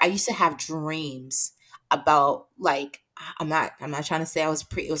remember I used to have dreams about like I'm not trying to say it was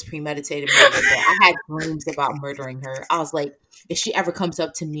premeditated murder, but I had dreams about murdering her. I was like, if she ever comes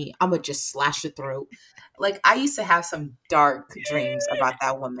up to me, I'm gonna just slash her throat. Like I used to have some dark dreams about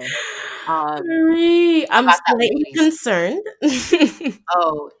that woman. Marie, I'm About that slightly lady. concerned.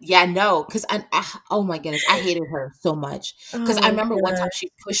 Oh, yeah, no, because oh my goodness, I hated her so much. Because I Oh remember my one time god. she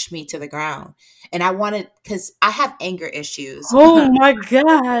pushed me to the ground, and because I have anger issues. Oh my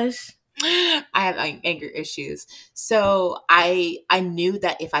gosh. I have anger issues. So I knew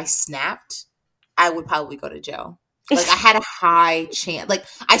that if I snapped, I would probably go to jail. Like I had a high chance. Like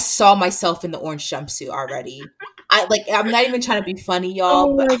I saw myself in the orange jumpsuit already. I'm not even trying to be funny, y'all,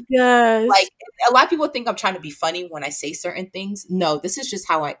 Oh but my gosh. like a lot of people think I'm trying to be funny when I say certain things. No, this is just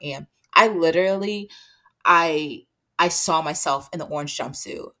how I am. I literally I I saw myself in the orange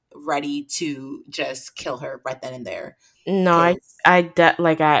jumpsuit ready to just kill her right then and there. No, I Cause I de-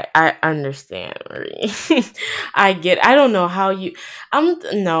 like I understand, Marie. I don't know how you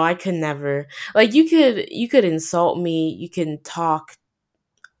no, I could never. Like you could insult me, you can talk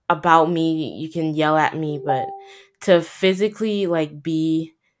about me, you can yell at me, but to physically like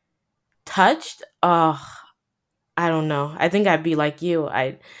be touched, oh, I don't know. I think I'd be like you.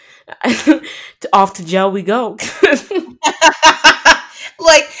 Off to jail we go.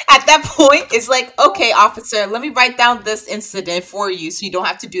 like at that point, it's like, okay, officer, let me write down this incident for you so you don't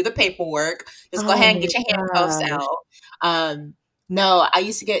have to do the paperwork. Just go Oh ahead and my get your handcuffs gosh. out. No, I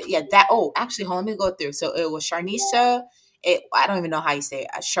used to get, yeah, that. Oh, actually, hold on, let me go through. So it was Sharnisha. I don't even know how you say it.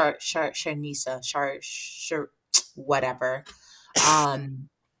 Sharnisha, whatever. Um,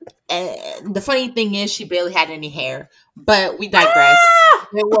 and the funny thing is, she barely had any hair. But we digress. Ah!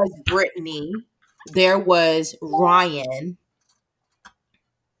 There was Brittany. There was Ryan.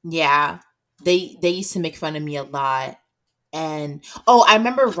 Yeah, they used to make fun of me a lot. And oh, I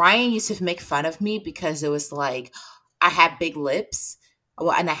remember Ryan used to make fun of me because it was like I had big lips.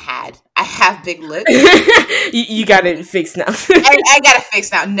 Well, and I have big lips. You got it fixed now. I got to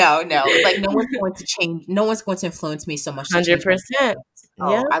fix now. No, no, like no one's going to change. No one's going to influence me so much to change my 100%. appearance. Yeah,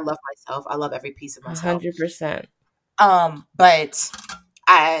 Oh, I love myself. I love every piece of myself. 100%. But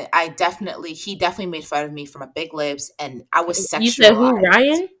I definitely he definitely made fun of me for my big lips, and I was You said who, sexualized.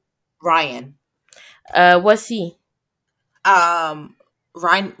 Ryan? Ryan. What's he? Um,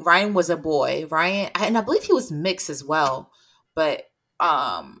 Ryan was a boy. Ryan, and I believe he was mixed as well, but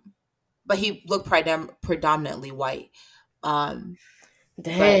um, but he looked predominantly white. Um,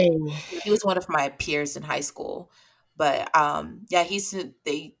 but Dang. he was one of my peers in high school. But yeah,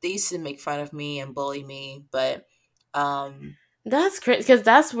 they used to make fun of me and bully me, but um, That's crazy because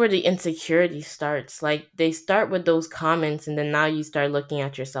that's where the insecurity starts. Like they start with those comments, and then now you start looking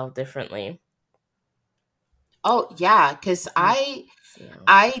at yourself differently. oh yeah, because Mm, yeah.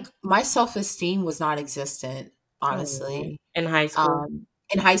 I my self esteem was non existent, Oh, honestly. in high school. Um,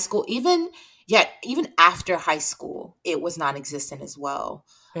 in high school, even after high school, it was non-existent as well.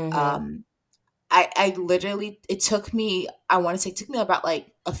 Mm-hmm. Um, I literally it took me I want to say it took me about like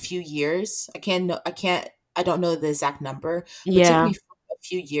a few years. I don't know the exact number, but it took Yeah. me a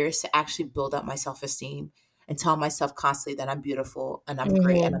few years to actually build up my self-esteem and tell myself constantly that I'm beautiful and I'm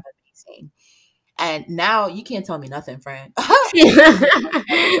great and Mm-hmm. I'm amazing. And now you can't tell me nothing, friend.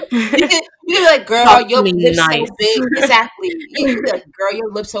 You can be like, girl, Talk to your me lips so nice. big. Exactly. You can be like, girl,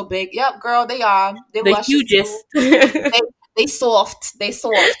 your lips so big. Yep, girl, they are. They're The luscious too. hugest. They they soft. They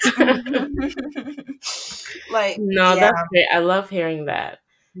soft. Like, No, yeah. that's great. I love hearing that.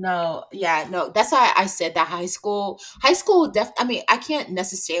 No, yeah, no. That's why I said that high school I mean, I can't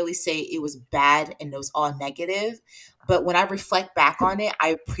necessarily say it was bad and it was all negative, but when I reflect back on it, I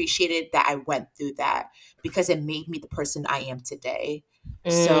appreciated that I went through that because it made me the person I am today.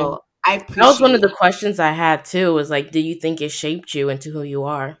 Mm. So I That was one of appreciate the questions I had too. Was like, do you think it shaped you into who you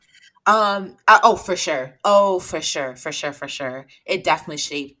are? oh, for sure. Oh, for sure. For sure. For sure. It definitely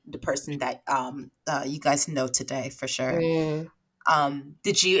shaped the person that you guys know today, for sure. Mm.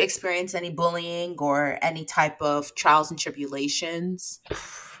 Did you experience any bullying or any type of trials and tribulations?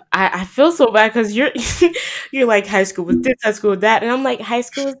 I feel so bad because you're you're like high school with this, high school with that, and I'm like high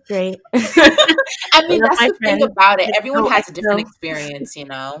school is great. I I mean, love that's my the thing friends. about it. Everyone XO, has a different XO. experience, you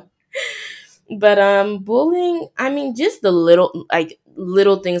know? But bullying, I mean, just the little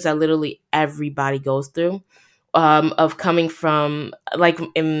things that literally everybody goes through. Of coming from like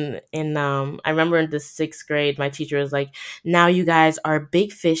I remember in the 6th grade, my teacher was like, "Now you guys are a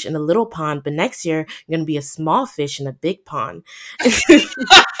big fish in a little pond, but next year you're gonna be a small fish in a big pond."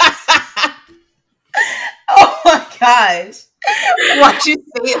 Oh my gosh. Why'd you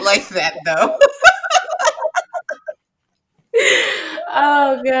say it like that, though?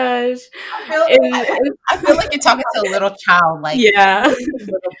 Oh gosh. I feel, And I feel like you're talking to a little child, like, yeah.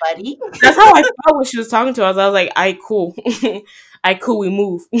 little buddy. That's how I felt when she was talking to us. I was like, "I cool, I cool, we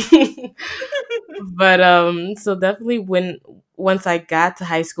move." But so definitely when once I got to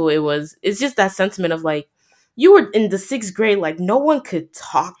high school, it's just that sentiment of like you were in the 6th grade, like no one could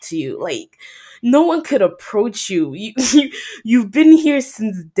talk to you, like no one could approach you. You've been here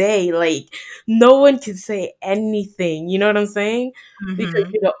since day, like no one can say anything. You know what I'm saying? Because Hmm.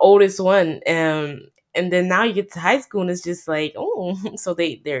 you're the oldest one. And then now you get to high school and it's just like, oh, so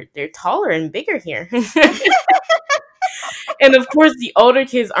they're taller and bigger here. And of course the older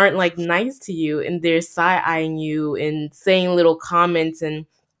kids aren't like nice to you and they're side-eyeing you and saying little comments and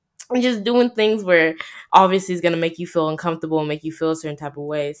just doing things where obviously it's going to make you feel uncomfortable and make you feel a certain type of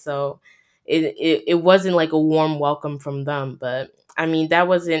way. So it wasn't like a warm welcome from them. But I mean,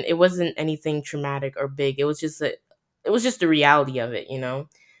 it wasn't anything traumatic or big. It was just the reality of it, you know.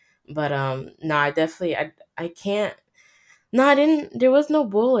 But no, I can't. No, I didn't. There was no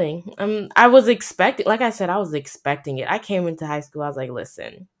bullying. I was expecting, like I said, I was expecting it. I came into high school. I was like,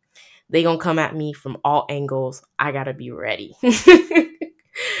 listen, they gonna come at me from all angles. I gotta be ready.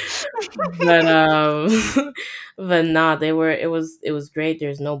 But but nah, they were. It was great.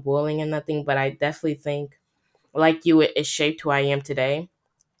 There's no bullying and nothing. But I definitely think, like you, it shaped who I am today.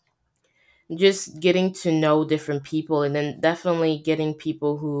 just getting to know different people, and then definitely getting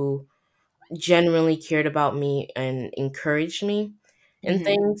people who genuinely cared about me and encouraged me in Mm-hmm.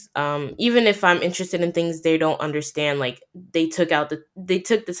 things. Even if I'm interested in things they don't understand, like they took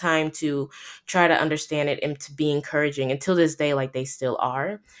the time to try to understand it and to be encouraging. Until this day, like they still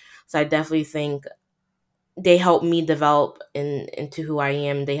are. So I definitely think they helped me develop into who I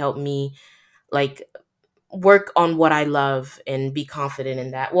am. They helped me like work on what I love and be confident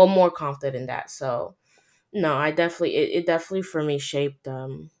in that. Well, more confident in that. So no, I definitely it definitely for me shaped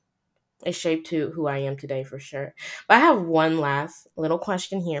it shaped who I am today for sure. But I have one last little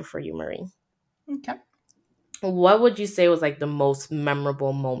question here for you, Marie. Okay. What would you say was like the most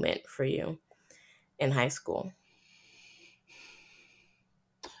memorable moment for you in high school?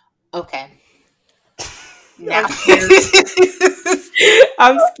 Okay. Now, I'm scared.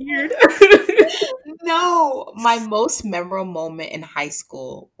 I'm scared. no, my most memorable moment in high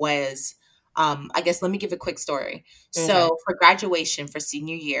school was, I guess, let me give a quick story. Okay. So, for graduation for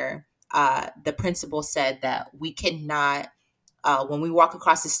senior year, the principal said that we cannot, when we walk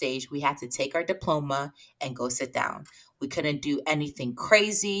across the stage, we had to take our diploma and go sit down. We couldn't do anything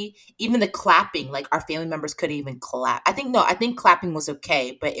crazy. Even the clapping, like our family members couldn't even clap. I think, no, I think clapping was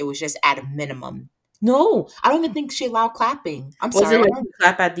okay, but it was just at a minimum. No, I don't even think she allowed clapping. I'm Was it sorry. like you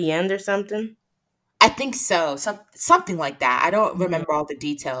clap at the end or something? I think so. Something like that. I don't Mhm. remember all the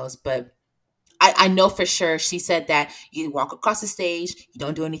details, but I know for sure she said that you walk across the stage, you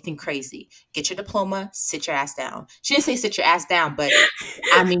don't do anything crazy. Get your diploma, sit your ass down. She didn't say sit your ass down, but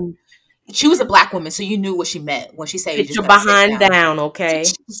I mean, she was a black woman, so you knew what she meant when she said you Sit just your gotta sit behind down. down,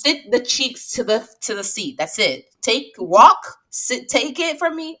 okay? Sit the cheeks to the seat. That's it. Take it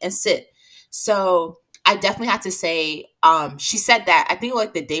from me and sit. So I definitely had to say, she said that I think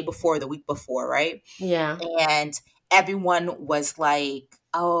like the day before, the week before, right? Yeah. And everyone was like,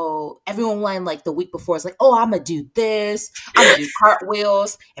 oh, everyone went like the week before was like, oh, I'm gonna do this, I'm gonna do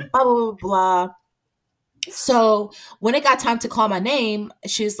cartwheels and blah blah blah blah. So when it got time to call my name,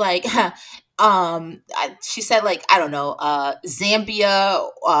 she was like, she said like I don't know, Zambia,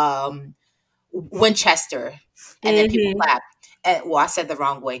 Winchester, and then people Hmm. clapped. And, well, I said the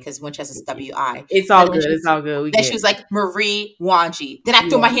wrong way because Winchester's WI. It's But all good. It's all good. We then she get was like Marie Wanji. Then I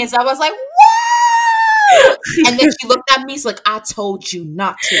threw my yeah. hands up. I was like, whoa! And then she looked at me. She's like, I told you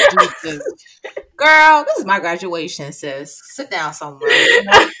not to do this, girl. This is my graduation, sis. Sit down somewhere. You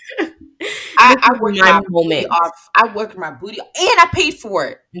know, This I is worked my my booty moment. off. I worked my booty, and I paid for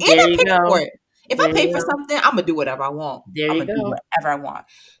it. And There I you paid for go. it. If I There pay you for go. something, I'm gonna do whatever I want. There I'm you gonna do go. whatever I want.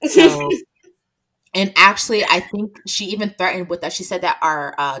 So, and actually, I think she even threatened with us. She said that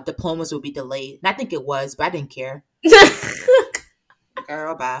our diplomas would be delayed, and I think it was, but I didn't care.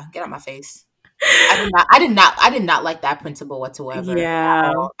 Girl, bye. Get out my face. I did not like that principal whatsoever at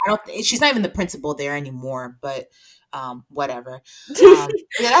Yeah. all. I don't. She's not even the principal there anymore. But whatever.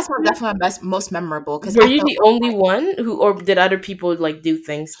 Yeah, that's definitely my most memorable because Were I you felt the only one who, or did other people like do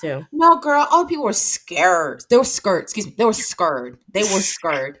things too? no, girl. All the people were scared. They were scared. Excuse me. They were scared. They were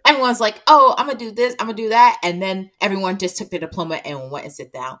scared. Everyone's like, "Oh, I'm gonna do this. I'm gonna do that," and then everyone just took their diploma and went and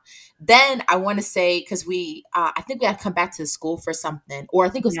sit down. Then I want to say because I think we had to come back to the school for something, or I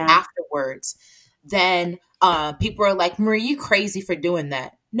think it was Yeah. afterwards. Then people were like, "Marie, you crazy for doing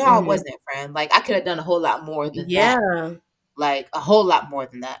that?" No, I Hmm. wasn't, friend. Like I could have done a whole lot more than that. Yeah. Like a whole lot more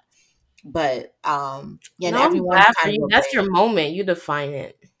than that. But yeah, and No, I'm everyone glad for kind of you. That's obeyed your moment. You define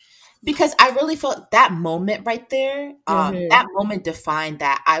it. because I really felt that moment right there. Hmm. That moment defined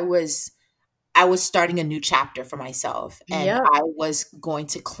that I was starting a new chapter for myself, and Yep. I was going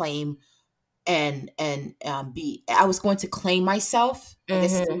to claim and be. I was going to claim myself. I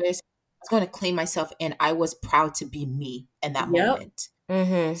guess is Hmm. what it is. I was going to claim myself, and I was proud to be me in that Yep. moment.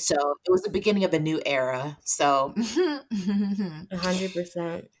 Hmm. So it was the beginning of a new era. So,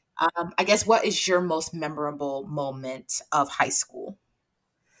 100%. I guess what is your most memorable moment of high school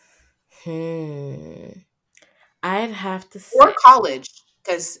Hmm. I'd have to or say college?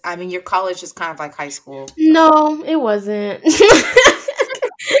 Because I mean, your college is kind of like high school. no, it wasn't.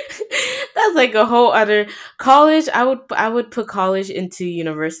 That's like a whole other college. I would put college into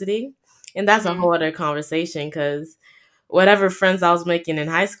university, and that's a Hmm. whole other conversation because whatever friends I was making in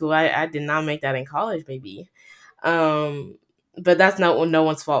high school, I did not make that in college, baby. Um, but that's not no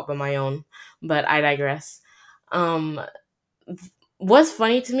one's fault but my own. But I digress. Um, what's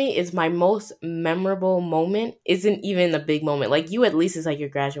funny to me is my most memorable moment isn't even a big moment. Like you, at least it's like your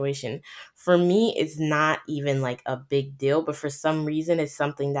graduation. For me, it's not even like a big deal, but for some reason, it's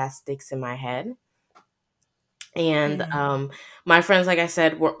something that sticks in my head. And Hmm. my friends, like I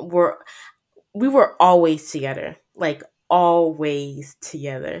said, we were always together, like always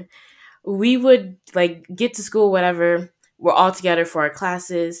together. we would like get to school, whatever. We're all together for our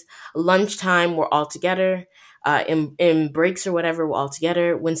classes. Lunchtime, we're all together. In breaks or whatever, we're all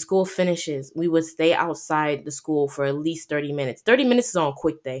together. When school finishes, we would stay outside the school for at least 30 minutes. 30 minutes is on a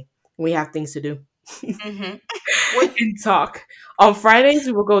quick day. We have things to do. Mm-hmm. And talk. On Fridays,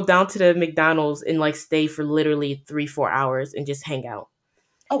 we would go down to the McDonald's and like stay for literally 3-4 hours and just hang out.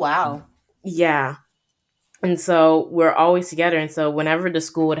 Oh wow. Yeah. And so we're always together. And so whenever the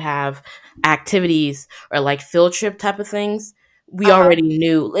school would have activities or like field trip type of things, we Uh-huh. already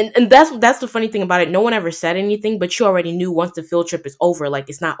knew. And that's the funny thing about it. No one ever said anything, but you already knew once the field trip is over, like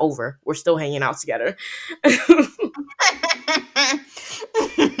it's not over. We're still hanging out together.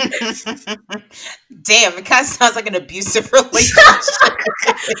 Damn, it kind of sounds like an abusive relationship.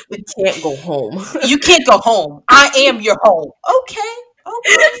 We can't go home. You can't go home. I am your home. Okay.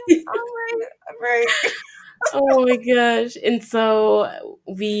 Okay. All right. All right. Oh my gosh. And so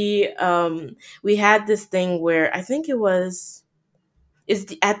we had this thing where I think it was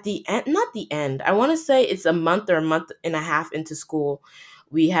at the end, not the end. I want to say it's a month or a month and a half into school.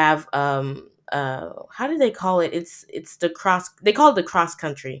 We have how do they call it? It's the cross, they call it the cross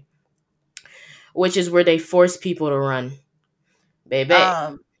country, which is where they force people to run. Baby.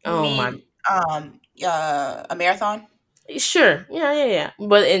 You Oh my. mean a marathon? Sure. Yeah.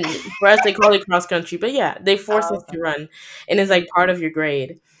 But for us, they call it cross country. But yeah, they force us Okay. to run, and it's like part of your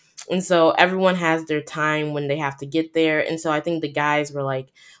grade. And so everyone has their time when they have to get there. And so I think the guys were like,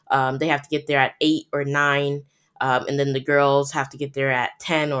 they have to get there at 8 or 9, and then the girls have to get there at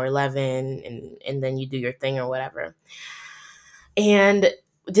 10 or 11, and then you do your thing or whatever. And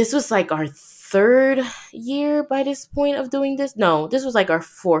this was like our third year by this point of doing this. No, this was like our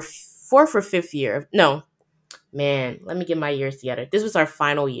fourth or fifth year. No, man, let me get my years together. This was our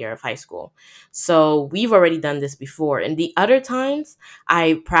final year of high school. So we've already done this before. And the other times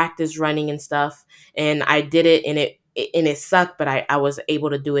I practiced running and stuff, and I did it, and it sucked, but I was able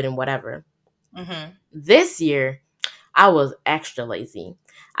to do it and whatever. Mm-hmm. This year, I was extra lazy.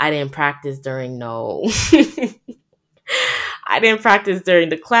 I didn't practice during no I didn't practice during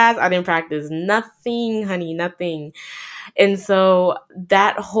the class. I didn't practice nothing, honey, nothing. And so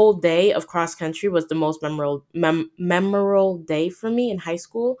that whole day of cross country was the most memorable day for me in high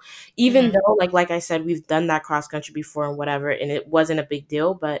school. Even Mm-hmm. though, like I said, we've done that cross country before and whatever, and it wasn't a big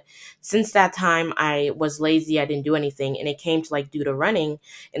deal. But since that time, I was lazy. I didn't do anything, and it came to like do the running,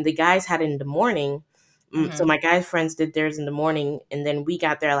 and the guys had it in the morning. So Mm-hmm. my guy friends did theirs in the morning, and then we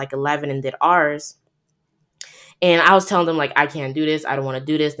got there at like 11 and did ours. And I was telling them like, I can't do this. I don't want to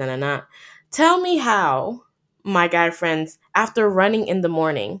do this. Nah, nah, nah. Tell me how my guy friends, after running in the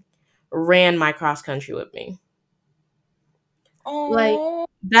morning, ran my cross country with me. Like, Oh.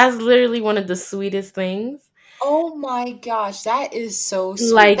 that's literally one of the sweetest things. Oh my gosh, that is so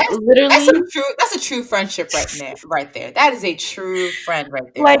sweet. Like, That's literally, a true friendship right there. Right there. That is a true friend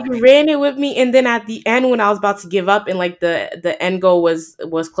right there, like honey. ran it with me. And then at the end, when I was about to give up and like the end goal was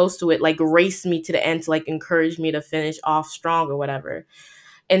close to it, like raced me to the end to like encourage me to finish off strong or whatever.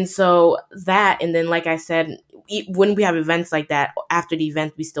 And so that, and then like I said, when we have events like that, after the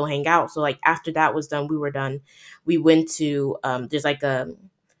event we still hang out. So like after that was done, we were done. We went to there's like a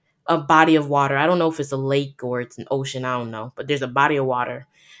body of water. I don't know if it's a lake or it's an ocean. I don't know, but there's a body of water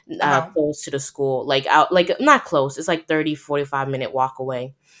Uh-huh. close to the school, like out, like not close. It's like 30-45 minute walk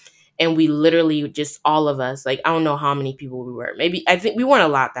away. And we literally just all of us, like I don't know how many people we were. Maybe I think we weren't a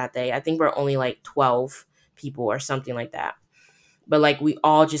lot that day. I think we're only like 12 people or something like that, but like we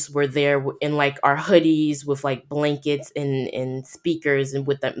all just were there in like our hoodies with like blankets and speakers and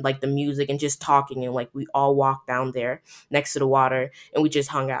with the, like the music and just talking, and like we all walked down there next to the water and we just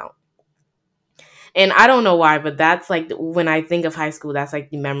hung out. And I don't know why, but that's like when I think of high school, that's like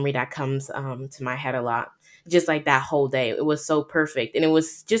the memory that comes to my head a lot. Just like that whole day, it was so perfect, and it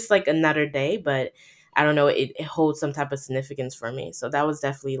was just like another day, but I don't know, it holds some type of significance for me. So that was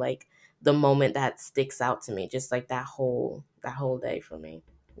definitely like the moment that sticks out to me, just like that whole day for me.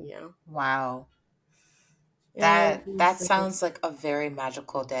 Yeah, Wow. yeah. That sounds like a very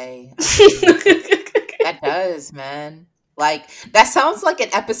magical day. I mean, that does, man. Like that sounds like an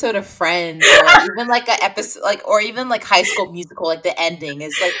episode of Friends, or even like an episode, like or even like High School Musical. Like the ending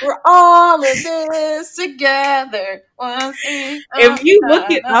is like we're all in this together. If you look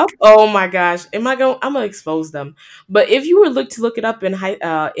it up, oh my gosh, I'm gonna expose them. But if you were to look it up in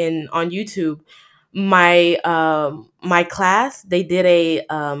on YouTube, my class, they did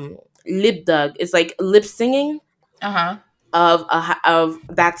a lip dug. It's like lip singing Uh huh. of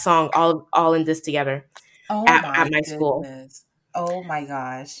that song, all in this together Oh at my my school. goodness. Oh my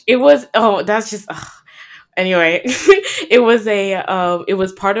gosh. It was, oh, that's just ugh. Anyway, it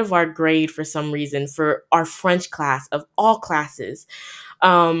was part of our grade for some reason for our French class of all classes.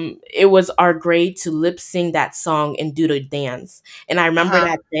 It was our grade to lip sync that song and do the dance. And I remember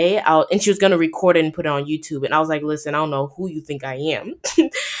that day, and she was gonna record it and put it on YouTube. And I was like, "Listen, I don't know who you think I am.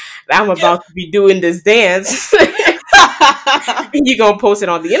 I'm about to be doing this dance." And you're gonna post it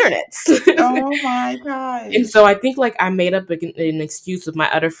on the internet. Oh my god! And so I think like I made up an excuse with my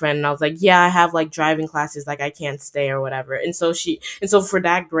other friend, and I was like, "Yeah, I have like driving classes, like I can't stay or whatever." And so for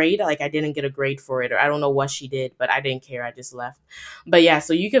that grade, like I didn't get a grade for it, or I don't know what she did, but I didn't care. I just left. But yeah,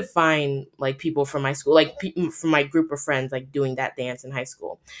 so you could find like people from my school, like from my group of friends, like doing that dance in high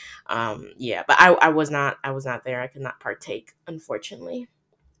school. Yeah, but I was not there. I could not partake, unfortunately.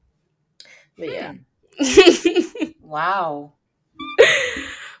 But yeah. Wow.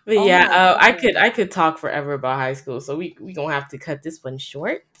 But yeah, I could talk forever about high school, so we gonna have to cut this one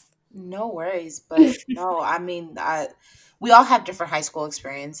short. No worries, but no, I mean, we all have different high school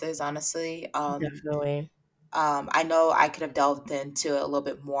experiences, honestly. Definitely. I know I could have delved into it a little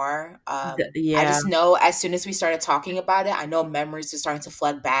bit more. Yeah. I just know as soon as we started talking about it, I know memories are starting to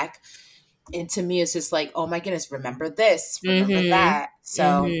flood back. And to me, it's just like, oh my goodness, remember this, remember that.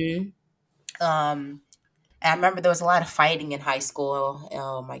 So, and I remember there was a lot of fighting in high school.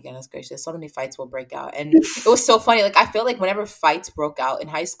 Oh my goodness gracious. So many fights will break out. And it was so funny. Like, I feel like whenever fights broke out in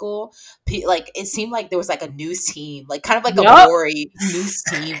high school, like, it seemed like there was like a news team, like kind of like a Maury news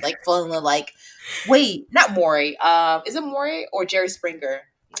team, like filling like, wait, not Maury. Is it Maury or Jerry Springer?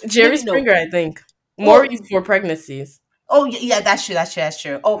 Jerry Springer, I think. Maury for pregnancies. Oh yeah, that's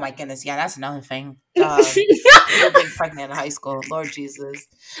true. Oh my goodness, yeah, that's another thing. People being pregnant in high school, Lord Jesus,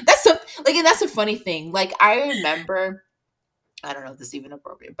 that's a funny thing. Like I remember, I don't know if this is even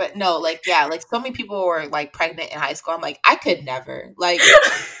appropriate, but no, like yeah, like so many people were like pregnant in high school. I'm like, I could never. Like,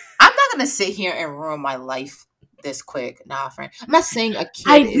 I'm not gonna sit here and ruin my life this quick. Nah, friend. I'm not saying a kid.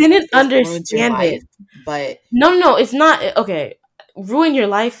 I didn't understand it, but no, it's not okay. Ruin your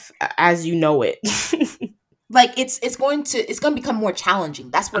life as you know it. Like it's going to become more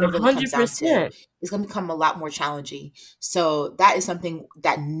challenging. That's what it really comes down to. It's going to become a lot more challenging. So that is something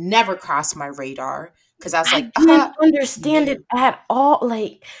that never crossed my radar because I was like, I didn't understand it at all.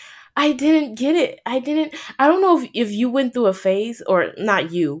 Like I didn't get it. I don't know if you went through a phase, or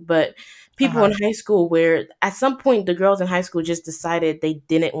not you, but people in high school where at some point the girls in high school just decided they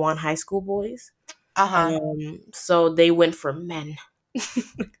didn't want high school boys. So they went for men.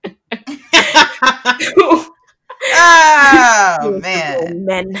 Oh man.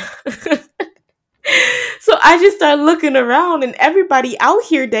 Men. So I just started looking around and everybody out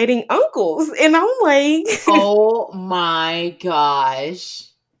here dating uncles. And I'm like, oh my gosh.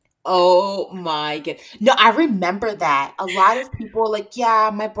 Oh my god. No, I remember that. A lot of people like,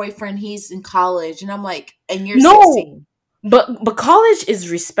 yeah, my boyfriend, he's in college. And I'm like, and you're 16. But college is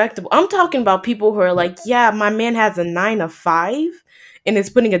respectable. I'm talking about people who are like, yeah, my man has a 9 to 5 and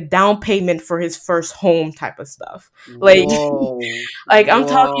is putting a down payment for his first home type of stuff. Like, like I'm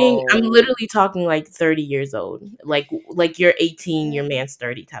literally talking like 30 years old. Like you're 18, your man's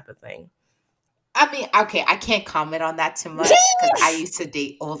 30 type of thing. I mean, okay, I can't comment on that too much because I used to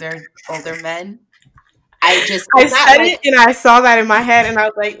date older men. I said it and I saw that in my head and I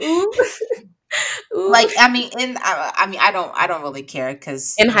was like, ooh. Like I mean, I don't really care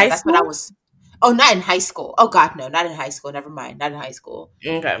because in high school. What I was. Oh, not in high school. Oh God, no, not in high school. Never mind, not in high school.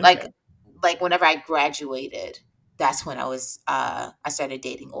 Okay. Like whenever I graduated, that's when I started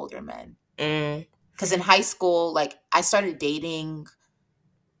dating older men. Because in high school, like I started dating,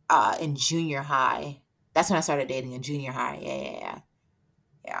 in junior high. That's when I started dating in junior high.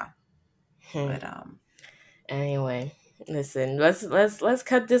 Yeah. But anyway. Listen, let's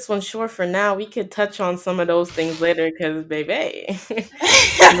cut this one short for now. We could touch on some of those things later, because baby.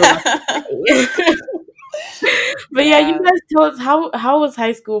 But yeah, you guys tell us how was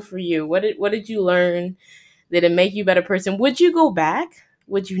high school for you? What did you learn? Did it make you a better person? Would you go back?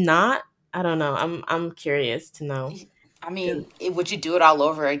 Would you not? I don't know. I'm curious to know. I mean, would you do it all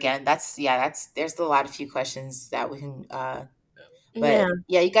over again? There's a lot of few questions that we can. But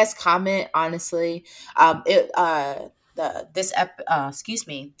yeah, you guys comment honestly. Excuse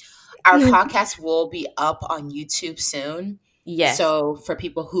me, our podcast will be up on YouTube soon. Yes. So for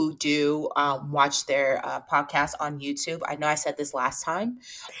people who do watch their podcast on YouTube, I know I said this last time,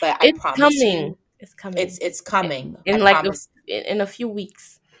 but I promise you, it's coming. It's coming in a few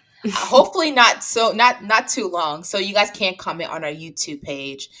weeks. Hopefully not too long, so you guys can comment on our YouTube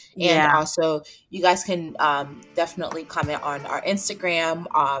page, and also you guys can definitely comment on our Instagram,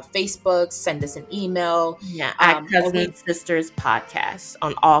 Facebook, send us an email at Cousins Sisters Podcast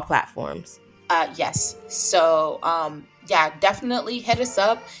on all platforms. Yes. So, yeah, definitely hit us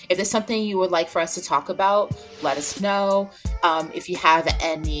up. If there's something you would like for us to talk about, let us know. If you have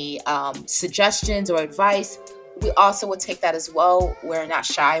any suggestions or advice, we also would take that as well. We're not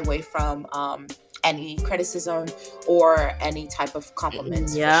shy away from any criticism or any type of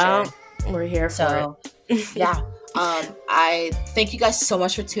compliments. Yeah, for sure. We're here for it. Yeah. I thank you guys so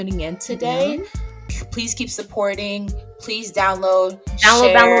much for tuning in today. Mm-hmm. Please keep supporting. Please download and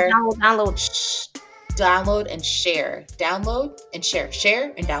share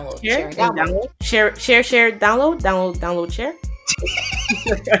and download. Share, download, share.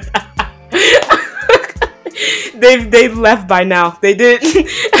 They've left by now. They did.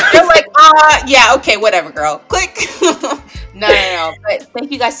 They're like, yeah, okay, whatever, girl. Click. No. But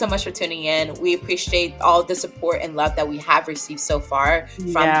thank you guys so much for tuning in. We appreciate all the support and love that we have received so far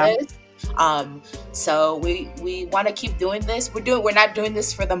from this. So we want to keep doing this. We're not doing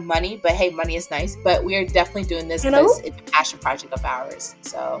this for the money, but hey, money is nice. But we are definitely doing this because it's a passion project of ours.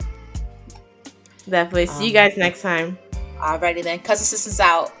 So definitely. See you guys next time. Alrighty then. Cousin Sisters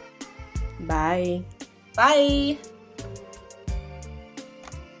out. Bye. Bye.